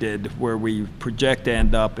projected, where we project to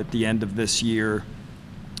end up at the end of this year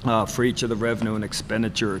for each of the revenue and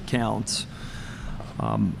expenditure accounts.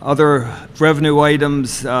 Other revenue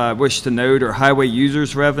items I wish to note are highway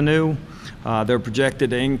users revenue. They're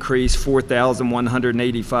projected to increase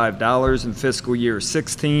 $4,185 in fiscal year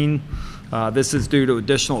 16. This is due to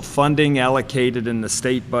additional funding allocated in the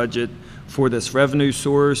state budget for this revenue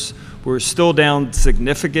source. We're still down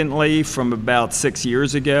significantly from about 6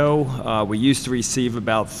 years ago. We used to receive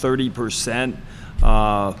about 30%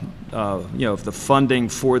 of the funding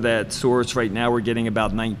for that source. Right now we're getting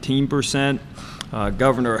about 19%.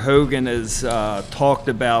 Governor Hogan has talked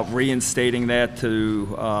about reinstating that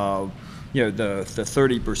to the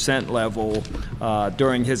 30% level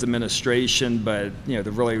during his administration, but there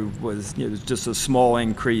really was just a small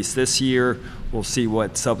increase this year. We'll see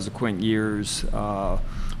what subsequent years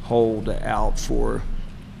hold out for.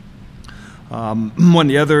 One of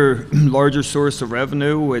the other larger source of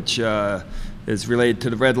revenue, which is related to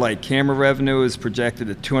the red light camera revenue, is projected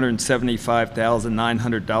at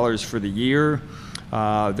 $275,900 for the year.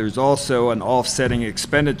 There's also an offsetting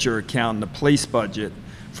expenditure account in the police budget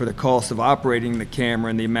for the cost of operating the camera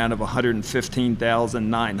in the amount of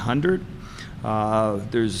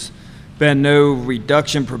 $115,900. There's been no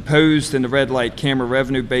reduction proposed in the red light camera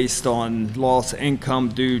revenue based on lost income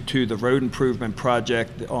due to the road improvement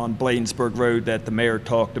project on Bladensburg Road that the mayor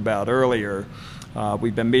talked about earlier.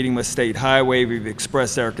 We've been meeting with State Highway. We've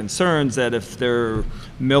expressed our concerns that if they're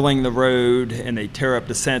milling the road and they tear up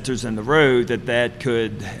the sensors in the road, that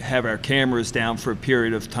could have our cameras down for a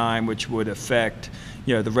period of time, which would affect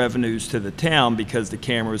the revenues to the town because the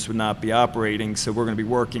cameras would not be operating. So we're going to be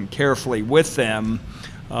working carefully with them,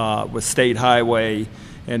 with State Highway,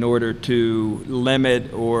 in order to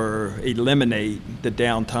limit or eliminate the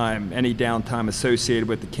downtime, any downtime associated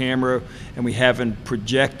with the camera, and we haven't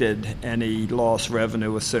projected any lost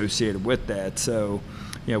revenue associated with that. So,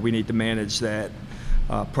 we need to manage that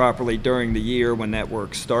properly during the year when that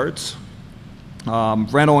work starts.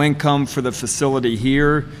 Rental income for the facility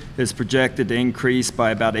here is projected to increase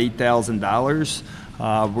by about $8,000.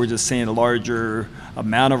 We're just seeing a larger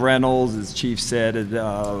amount of rentals, as Chief said at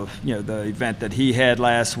the event that he had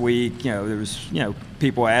last week. There was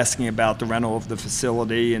people asking about the rental of the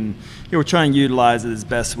facility, and we're trying to utilize it as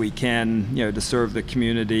best we can to serve the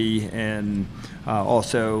community and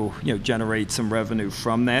also generate some revenue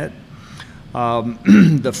from that.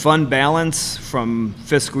 The fund balance from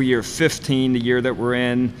fiscal year 15, the year that we're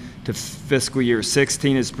in, to fiscal year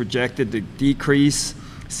 16 is projected to decrease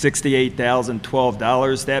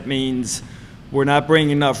 $68,012. That means we're not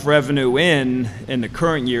bringing enough revenue in the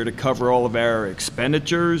current year to cover all of our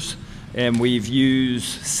expenditures, and we've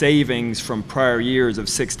used savings from prior years of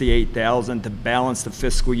 $68,000 to balance the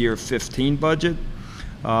fiscal year 15 budget.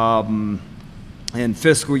 In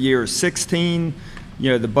fiscal year 16,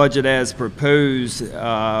 the budget as proposed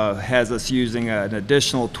has us using an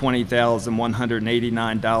additional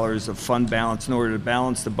 $20,189 of fund balance in order to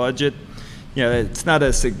balance the budget. It's not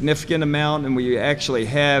a significant amount, and we actually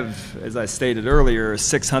have, as I stated earlier, a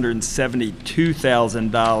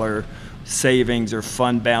 $672,000 savings or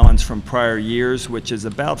fund balance from prior years, which is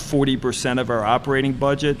about 40% of our operating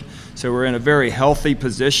budget. So we're in a very healthy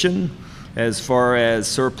position as far as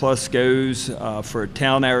surplus goes. For a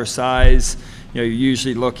town our size, you're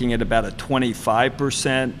usually looking at about a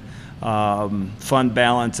 25% fund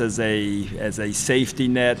balance as a safety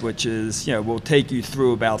net, which is will take you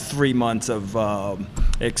through about 3 months of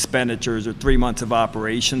expenditures or 3 months of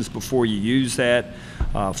operations before you use that.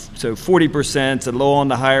 So 40% is a little on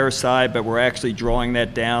the higher side, but we're actually drawing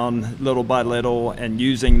that down little by little and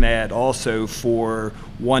using that also for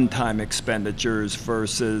one-time expenditures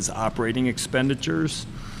versus operating expenditures.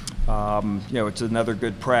 It's another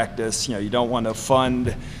good practice. You don't want to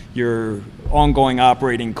fund your ongoing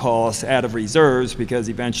operating costs out of reserves, because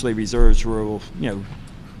eventually reserves will,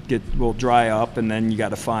 will dry up, and then you got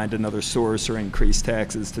to find another source or increase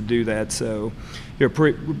taxes to do that. So we're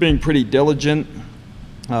being pretty diligent,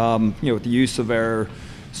 with the use of our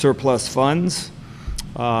surplus funds.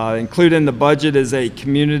 Included in the budget is a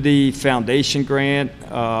community foundation grant,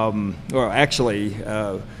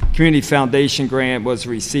 community foundation grant was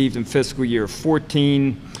received in fiscal year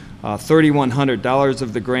 14. $3,100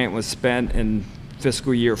 of the grant was spent in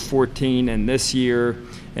fiscal year 14 and this year,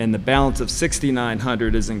 and the balance of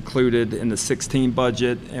 $6,900 is included in the 16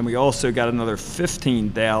 budget. And we also got another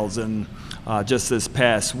 $15,000 just this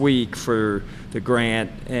past week for the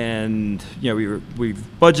grant, and we've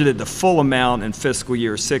budgeted the full amount in fiscal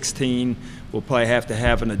year 16. We'll probably have to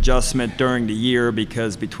have an adjustment during the year,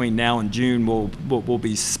 because between now and June we'll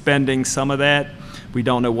be spending some of that. We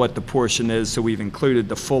don't know what the portion is, so we've included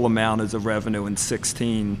the full amount as a revenue in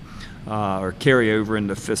 16, or carryover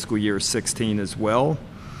into fiscal year 16 as well.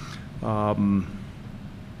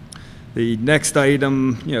 The next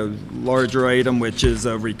item, larger item, which is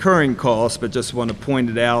a recurring cost, but just want to point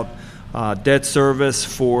it out, debt service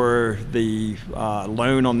for the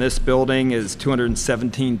loan on this building is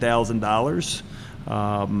 $217,000.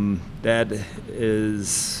 That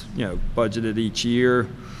is, budgeted each year.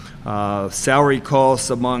 Salary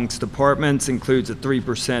costs amongst departments includes a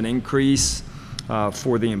 3% increase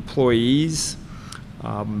for the employees.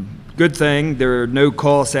 Good thing, there are no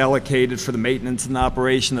costs allocated for the maintenance and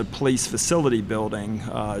operation of the police facility building.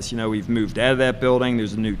 As you know, we've moved out of that building.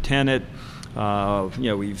 There's a new tenant.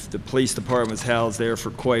 The police department was housed there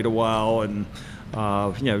for quite a while, and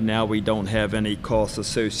now we don't have any costs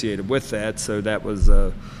associated with that. So that was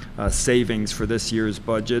a savings for this year's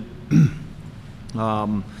budget.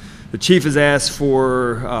 The chief has asked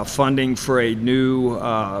for funding for a new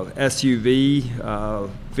SUV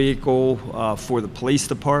vehicle for the police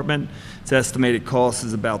department. Its estimated cost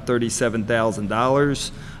is about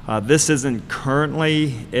 $37,000. This isn't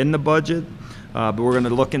currently in the budget, but we're going to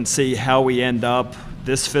look and see how we end up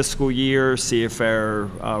this fiscal year, see if our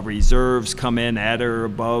reserves come in at or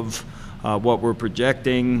above what we're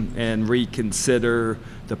projecting, and reconsider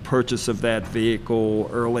the purchase of that vehicle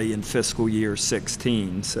early in fiscal year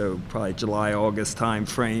 16. So probably July, August time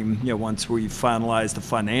frame, once we finalize the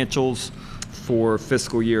financials for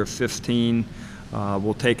fiscal year 15,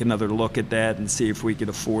 we'll take another look at that and see if we could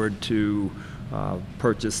afford to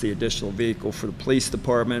purchase the additional vehicle for the police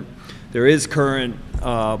department. There is current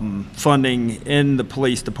funding in the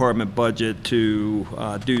police department budget to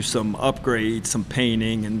do some upgrades, some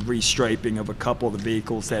painting and restriping of a couple of the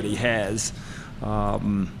vehicles that he has. But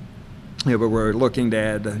we're looking to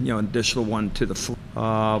add an additional one to the fleet.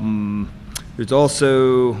 There's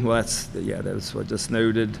also, that's what I just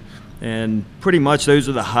noted. And pretty much those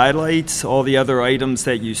are the highlights. All the other items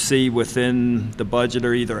that you see within the budget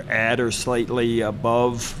are either at or slightly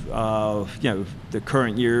above, the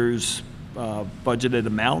current year's budgeted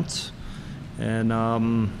amounts. And,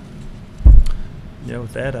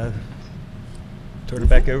 with that, I turn it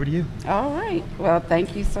back over to you. All right. Well,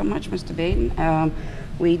 thank you so much, Mr. Baden.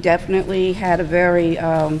 We definitely had a very,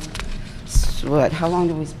 how long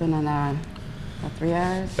did we spend on our, about 3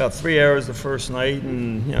 hours? About 3 hours the first night,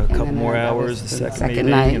 and a couple more hours the second meeting.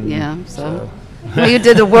 Night, and, so. Well, you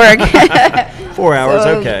did the work. 4 hours,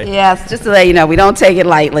 so, okay. Yes, just to let you know, we don't take it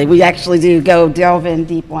lightly. We actually do delve in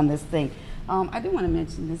deep on this thing. I do want to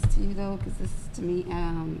mention this to you, though, because this, to me,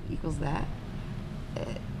 equals that.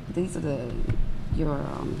 These are your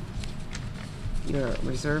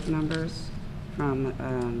reserve numbers from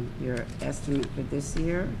your estimate for this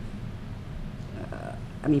year.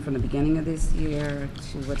 From the beginning of this year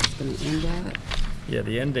to what it's going to end at. Yeah,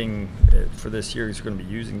 the ending for this year is going to be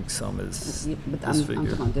using some as but this I'm figure.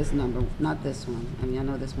 talking about this number, not this one. I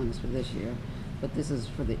know this one is for this year, but this is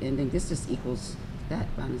for the ending. This just equals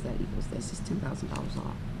that. Bonus that equals this. It's $10,000 off.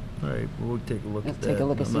 All right, well, we'll take a look at that. Take a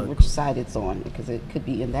look and see which side it's on, because it could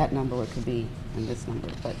be in that number or it could be in this number,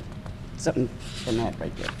 but something from that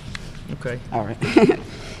right there. Okay. All right.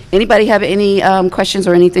 Anybody have any questions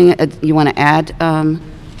or anything you want to add to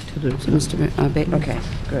Mr. Baden? Okay,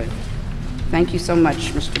 good. Thank you so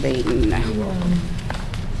much, Mr. Baden. I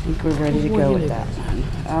think we're ready to go with that one.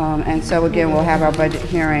 And so again, we'll have our budget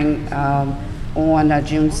hearing on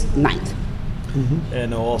June 9th. Mm-hmm.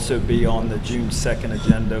 And it'll also be on the June 2nd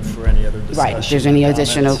agenda for any other discussion. Right, if there's any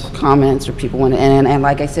additional comments or people want to, and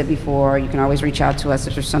like I said before, you can always reach out to us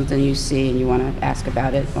if there's something you see and you want to ask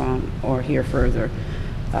about it or hear further.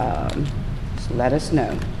 So let us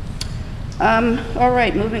know. All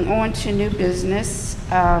right, moving on to new business.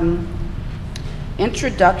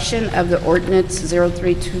 Introduction of the ordinance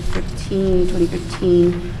 03215,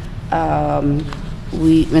 2015.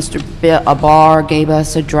 Mr. Abar gave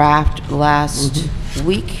us a draft last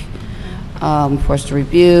week for us to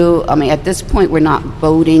review. I mean, at this point, we're not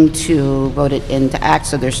voting to vote it into act,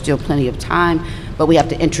 so there's still plenty of time, but we have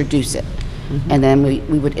to introduce it. And then we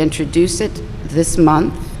would introduce it this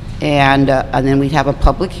month, and then we'd have a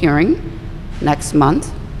public hearing next month,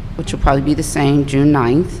 which will probably be the same, June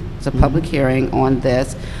 9th. It's a public hearing on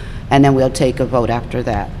this, and then we'll take a vote after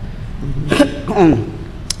that.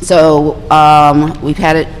 So we've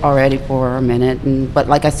had it already for a minute, but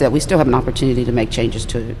like I said, we still have an opportunity to make changes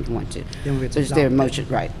to it if we want to. So is there a motion,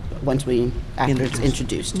 right, after it's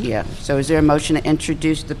introduced, yeah. So is there a motion to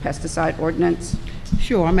introduce the pesticide ordinance?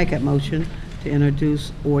 Sure, I'll make that motion to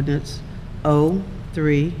introduce ordinance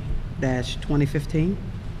 03-2015.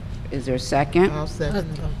 Is there a second? I'll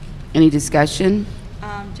second it. Any discussion?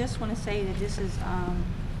 Just want to say that this is,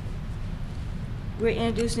 we're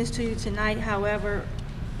introducing this to you tonight. However,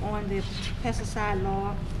 on the pesticide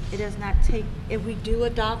law, it does not take, if we do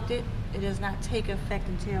adopt it, it does not take effect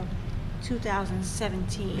until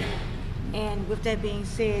 2017. And with that being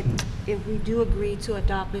said, if we do agree to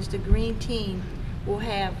adopt this, the Green Team will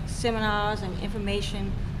have seminars and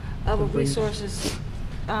information of resources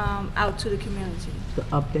out to the community. To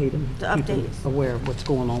update them. To update keep them us. aware of what's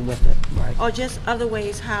going on with it, right? Or just other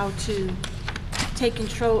ways how to take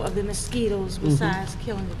control of the mosquitoes besides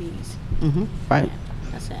killing the bees. Right.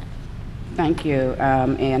 That's it. Thank you,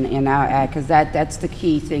 and I'll add, because that's the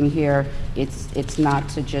key thing here. It's not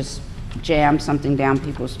to just jam something down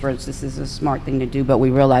people's throats. This is a smart thing to do, but we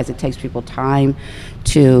realize it takes people time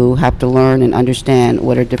to have to learn and understand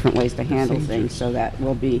what are different ways to handle things. So that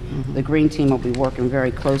will be, the Green Team will be working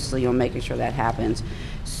very closely on making sure that happens.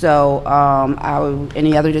 So,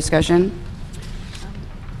 any other discussion?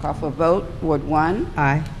 Call for a vote. Ward 1?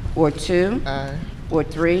 Aye. Ward 2? Aye.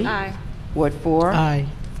 Ward 3? Aye. Ward 4? Aye.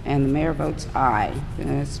 And the mayor votes aye.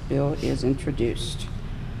 This bill is introduced.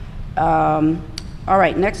 All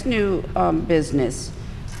right, next new business.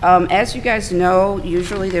 As you guys know,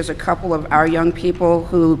 usually there's a couple of our young people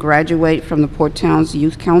who graduate from the Port Towns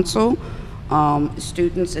Youth Council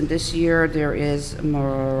students, and this year there is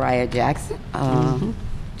Mariah Jackson,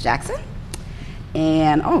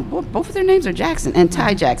 and both of their names are Jackson, and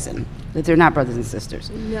Ty Jackson. That they're not brothers and sisters.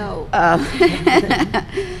 No.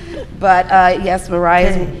 But yes,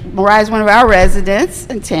 Mariah's one of our residents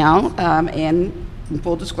in town, and in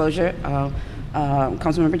full disclosure,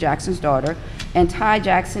 Councilmember Jackson's daughter. And Ty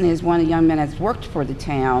Jackson is one of the young men that's worked for the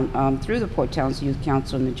town through the Port Towns Youth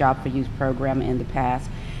Council and the Job for Youth program in the past.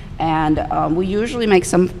 And we usually make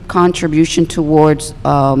some contribution towards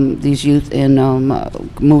these youth in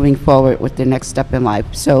moving forward with their next step in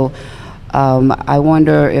life. So I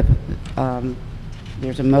wonder if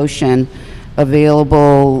there's a motion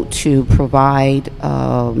available to provide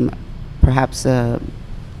perhaps a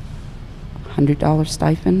 $100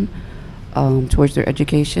 stipend towards their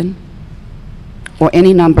education, or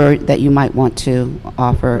any number that you might want to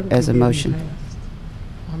offer as a motion.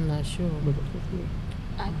 I'm not sure.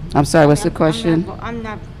 I'm sorry, what's the question? I'm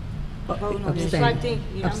not voting on this. So I think,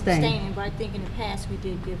 I'm abstaining, but I think in the past we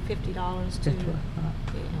did give $50 to.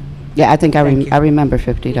 Yeah, I think I remember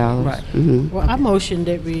 $50. Right. Well, I motion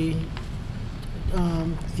that we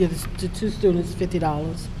give the two students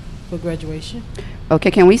 $50 for graduation.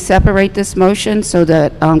 Okay, can we separate this motion so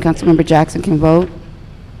that Councilmember Jackson can vote?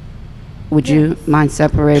 Would you mind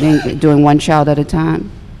separating, doing one child at a time?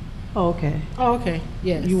 Oh, okay. Oh, okay,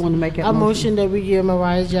 yes. You want to make that I motion? motion that we give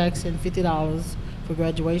Mariah Jackson $50 for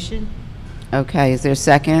graduation. Okay, is there a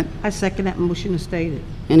second? I second that motion as stated.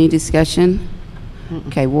 Any discussion?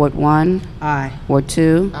 Okay, Ward 1, Aye. Ward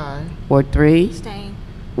 2, Aye. Ward 3, Abstain.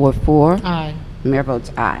 Ward 4. Aye. Mayor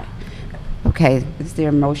votes aye. Okay, is there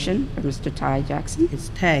a motion for Mr. Ty Jackson? It's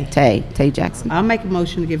Tay. Tay Jackson. I'll make a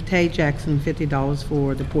motion to give Tay Jackson $50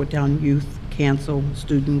 for the Port Town Youth Council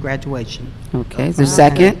student graduation. Okay, is there a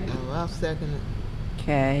second? Oh, I'll second it.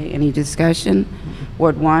 Okay, any discussion?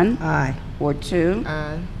 Ward 1, Aye. Ward 2,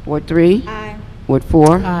 Aye. Ward 3, Aye. Ward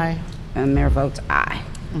 4, Aye. and Mayor votes aye.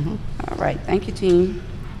 All right, thank you, team.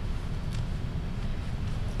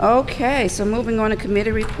 Okay, so moving on to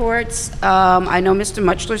committee reports. I know Mr.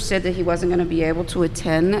 Muchler said that he wasn't going to be able to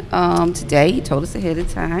attend today. He told us ahead of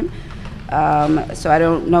time. So I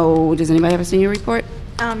don't know, does anybody have a senior report?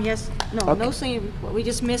 Yes, no senior report. We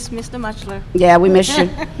just missed Mr. Muchler. Yeah, we missed you.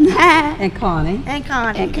 And Connie. And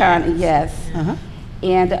Connie. And Connie, yes. Uh-huh.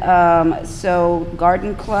 And so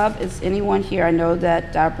Garden Club, is anyone here? I know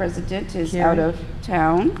that our president is out of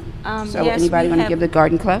town. So yes, anybody we want to have- give the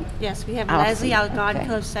garden club? Yes, we have Awesome, Leslie, our garden okay.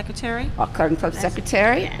 club secretary. Our garden club Leslie,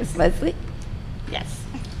 secretary yes. is Leslie. Yes.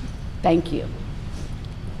 Thank you.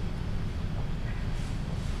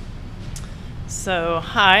 So,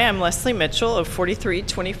 hi, I'm Leslie Mitchell of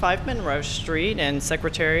 4325 Monroe Street and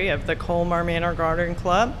Secretary of the Colmar Manor Garden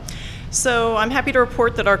Club. So, I'm happy to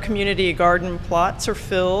report that our community garden plots are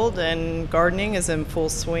filled and gardening is in full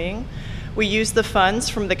swing. We use the funds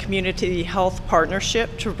from the Community Health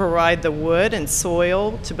Partnership to provide the wood and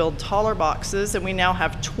soil to build taller boxes, and we now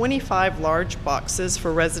have 25 large boxes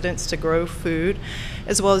for residents to grow food,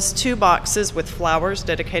 as well as 2 boxes with flowers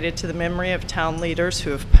dedicated to the memory of town leaders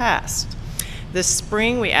who have passed. This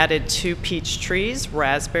spring, we added 2 peach trees,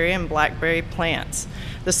 raspberry and blackberry plants.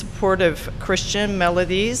 The support of Christian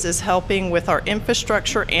Melodies is helping with our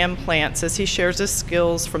infrastructure and plants as he shares his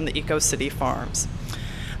skills from the Eco City Farms.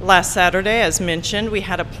 Last Saturday, as mentioned, we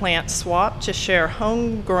had a plant swap to share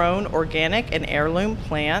homegrown, organic, and heirloom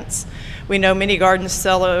plants. We know many garden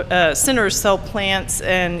centers sell plants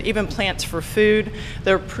and even plants for food.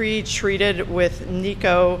 They're pre-treated with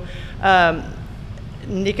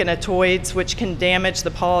neonicotinoids, which can damage the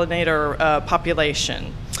pollinator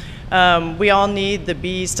population. We all need the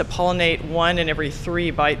bees to pollinate 1 in every 3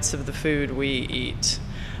 bites of the food we eat.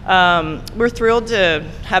 We're thrilled to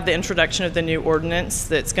have the introduction of the new ordinance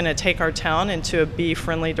that's going to take our town into a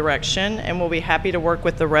bee-friendly direction, and we'll be happy to work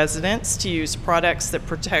with the residents to use products that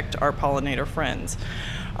protect our pollinator friends.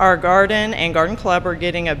 Our garden and garden club are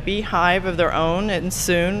getting a beehive of their own, and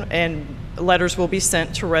soon, and letters will be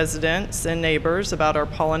sent to residents and neighbors about our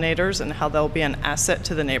pollinators and how they'll be an asset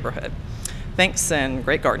to the neighborhood. Thanks and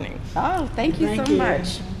great gardening. Oh, thank you so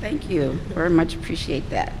much. Thank you. Very much appreciate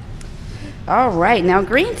that. All right, now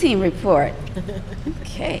Green Team report.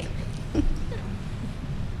 Okay.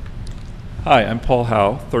 Hi, I'm Paul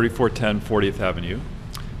Howe, 3410 40th Avenue.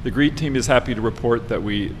 The Green Team is happy to report that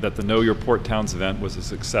the Know Your Port Towns event was a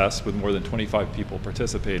success with more than 25 people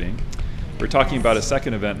participating. We're talking about a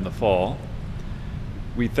second event in the fall.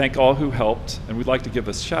 We thank all who helped, and we'd like to give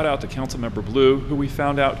a shout out to Councilmember Blue, who we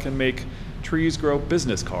found out can make trees grow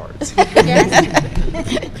business cards.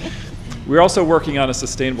 We're also working on a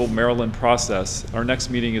sustainable Maryland process. Our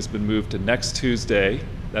next meeting has been moved to next Tuesday.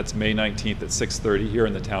 That's May 19th at 6:30 here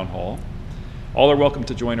in the Town Hall. All are welcome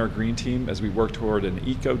to join our Green Team as we work toward an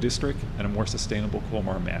eco district and a more sustainable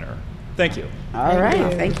Colmar Manor. Thank you. All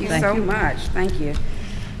right, thank you so much. Thank you.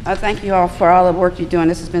 Thank you all for all the work you're doing.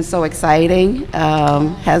 This has been so exciting,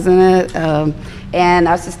 hasn't it? And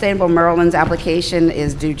our Sustainable Maryland's application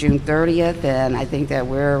is due June 30th, and I think that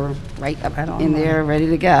we're right up in there, ready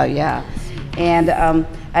to go, yeah. And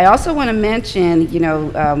I also want to mention,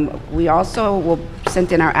 we also will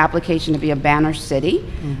send in our application to be a banner city.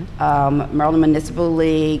 Maryland Municipal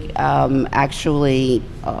League actually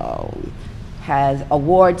has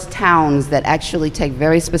awards towns that actually take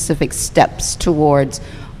very specific steps towards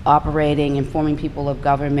operating, informing people of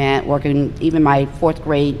government, working. Even my 4th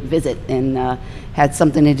grade visit and had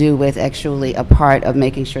something to do with actually a part of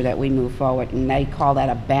making sure that we move forward, and they call that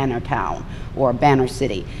a banner town or a banner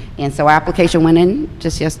city. And so our application went in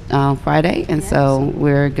just Friday, and so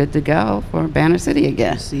we're good to go for banner city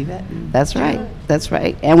again. See that? That's right. That's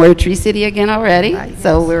right. And we're a tree city again already. Right,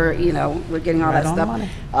 So yes. we're getting all Right that on the money.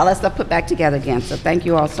 stuff, all that stuff put back together again. So thank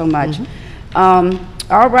you all so much.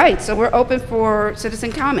 All right, so we're open for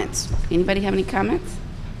citizen comments. Anybody have any comments?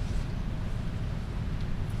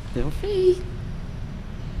 Feel free.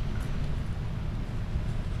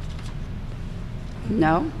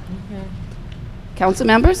 No? Council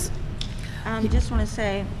members? Just want to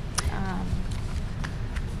say,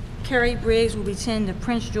 Carrie Briggs will be attending the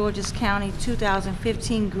Prince George's County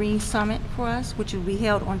 2015 Green Summit for us, which will be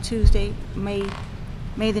held on Tuesday, May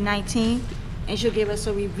the 19th. And she'll give us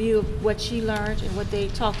a review of what she learned and what they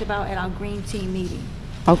talked about at our Green Team meeting.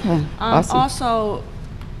 Okay, awesome. Also,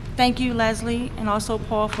 thank you, Leslie, and also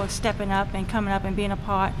Paul, for stepping up and coming up and being a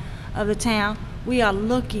part of the town. We're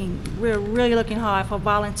really looking hard for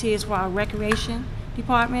volunteers for our recreation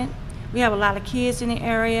department. We have a lot of kids in the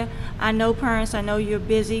area. I know parents, I know you're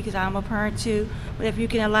busy because I'm a parent too, but if you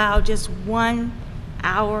can allow just 1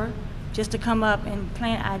 hour just to come up and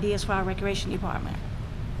plant ideas for our recreation department.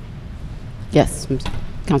 Yes,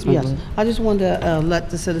 Councilman Yes, Blue. I just wanted to let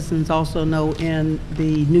the citizens also know in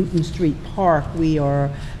the Newton Street Park, we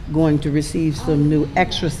are going to receive some new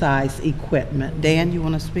exercise equipment. Dan, you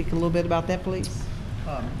want to speak a little bit about that, please?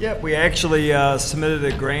 Yeah, we actually submitted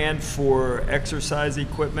a grant for exercise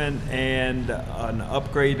equipment and an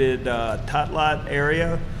upgraded tot lot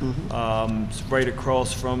area. It's right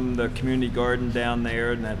across from the community garden down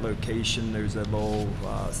there in that location. There's a little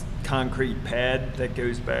concrete pad that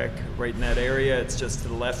goes back right in that area. It's just to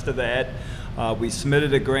the left of that. We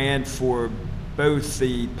submitted a grant for both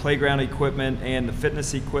the playground equipment and the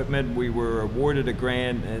fitness equipment. We were awarded a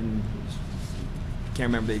grant, and can't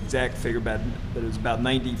remember the exact figure, but it was about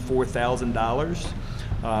 $94,000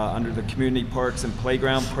 under the Community Parks and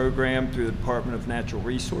Playground Program through the Department of Natural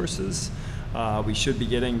Resources. We should be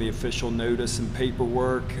getting the official notice and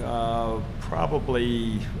paperwork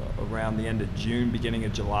probably around the end of June, beginning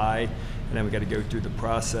of July, and then we got to go through the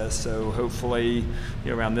process. So hopefully,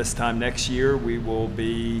 around this time next year, we will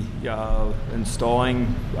be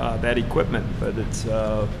installing that equipment. But it's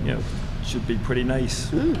should be pretty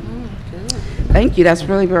nice. Thank you. That's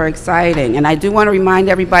really very exciting. And I do want to remind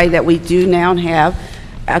everybody that we do now have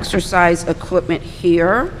exercise equipment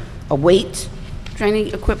here, a weight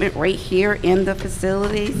training equipment right here in the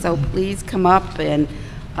facility. So please come up and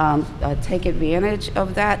take advantage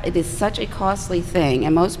of that. It is such a costly thing,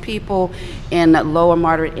 and most people in lower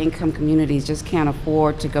moderate income communities just can't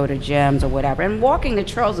afford to go to gyms or whatever. And walking the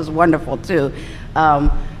trails is wonderful too.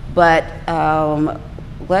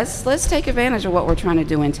 Let's take advantage of what we're trying to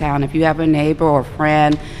do in town. If you have a neighbor or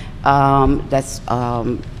friend that's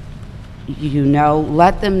let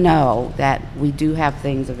them know that we do have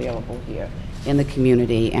things available here in the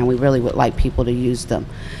community, and we really would like people to use them.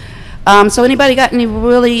 So anybody got any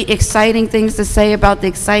really exciting things to say about the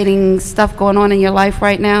exciting stuff going on in your life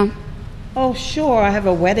right now? Oh, sure. I have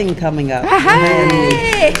a wedding coming up.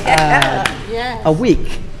 Hey! In a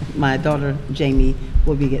week. My daughter, Jamie,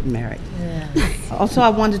 will be getting married. Also, I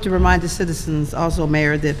wanted to remind the citizens, also,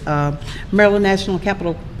 Mayor, that Maryland National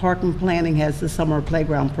Capital Park and Planning has the summer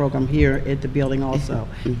playground program here at the building also,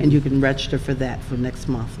 and you can register for that for next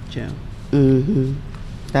month, June.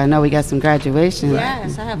 I know we got some graduations.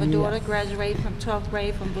 Yes, I have a daughter graduating from 12th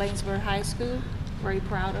grade from Blainsburg High School. Very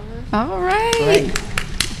proud of her. All right.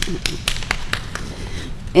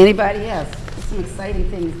 Anybody else? There's some exciting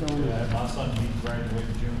things going on. My son, he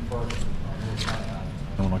graduated June 1st.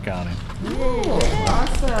 Illinois County.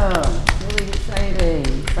 Awesome. Really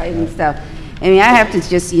exciting stuff. I mean, I have to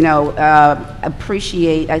just,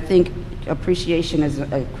 appreciate, I think appreciation is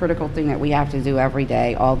a critical thing that we have to do every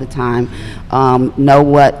day, all the time. Know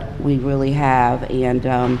what we really have, and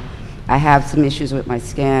I have some issues with my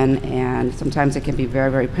skin, and sometimes it can be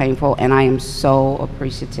very, very painful, and I am so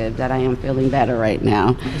appreciative that I am feeling better right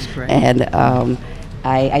now. That's great. And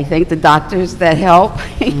I thank the doctors that help,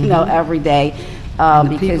 every day.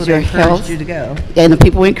 Because your health, you to go. And the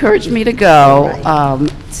people encourage me to go,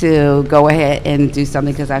 to go ahead and do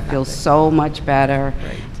something, because I feel so much better,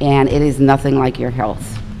 and it is nothing like your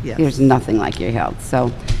health. Yes. There's nothing like your health.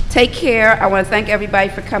 So take care. I want to thank everybody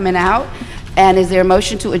for coming out. And is there a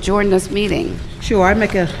motion to adjourn this meeting? Sure, I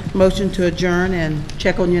make a motion to adjourn and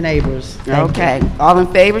check on your neighbors. Thank you. All in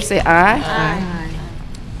favor, say aye.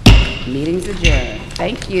 Aye. Meeting's adjourned.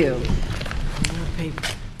 Thank you.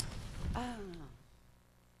 Paper.